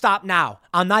 don't stop now.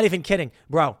 I'm not even kidding,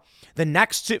 bro. The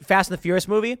next Fast and the Furious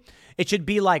movie, it should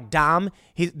be like Dom.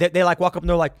 They like walk up and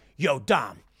they're like, yo,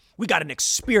 Dom, we got an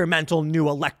experimental new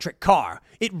electric car.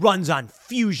 It runs on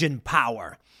fusion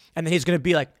power. And then he's going to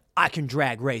be like, I can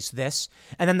drag race this.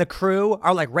 And then the crew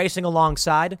are like racing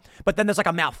alongside. But then there's like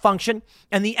a malfunction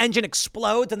and the engine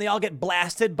explodes and they all get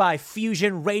blasted by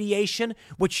fusion radiation,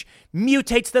 which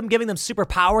mutates them, giving them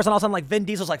superpowers. And all of a sudden like Vin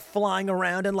Diesel's like flying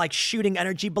around and like shooting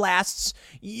energy blasts.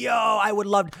 Yo, I would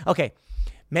love. Okay.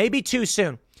 Maybe too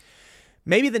soon.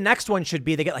 Maybe the next one should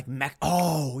be they get like mech.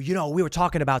 Oh, we were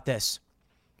talking about this.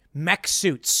 Mech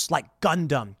suits like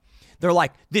Gundam. They're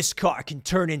like, this car can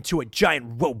turn into a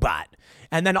giant robot.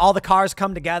 And then all the cars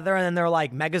come together and then they're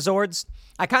like Megazords.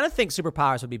 I kind of think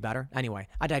superpowers would be better. Anyway,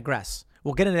 I digress.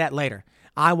 We'll get into that later.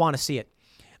 I want to see it.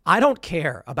 I don't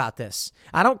care about this.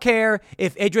 I don't care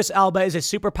if Idris Elba is a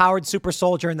superpowered super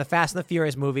soldier in the Fast and the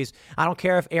Furious movies. I don't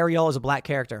care if Ariel is a black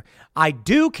character. I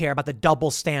do care about the double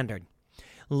standard.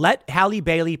 Let Halle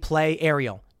Bailey play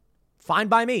Ariel. Fine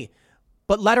by me.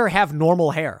 But let her have normal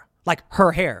hair. Like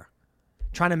her hair.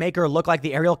 Trying to make her look like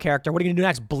the Ariel character. What are you going to do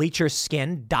next? Bleach her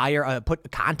skin? Dye her?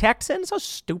 Put contacts in? So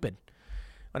stupid.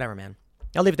 Whatever, man.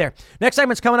 I'll leave it there. Next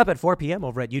segment's coming up at 4 p.m.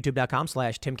 over at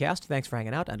youtube.com/Timcast. Thanks for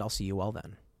hanging out, and I'll see you all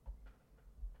then.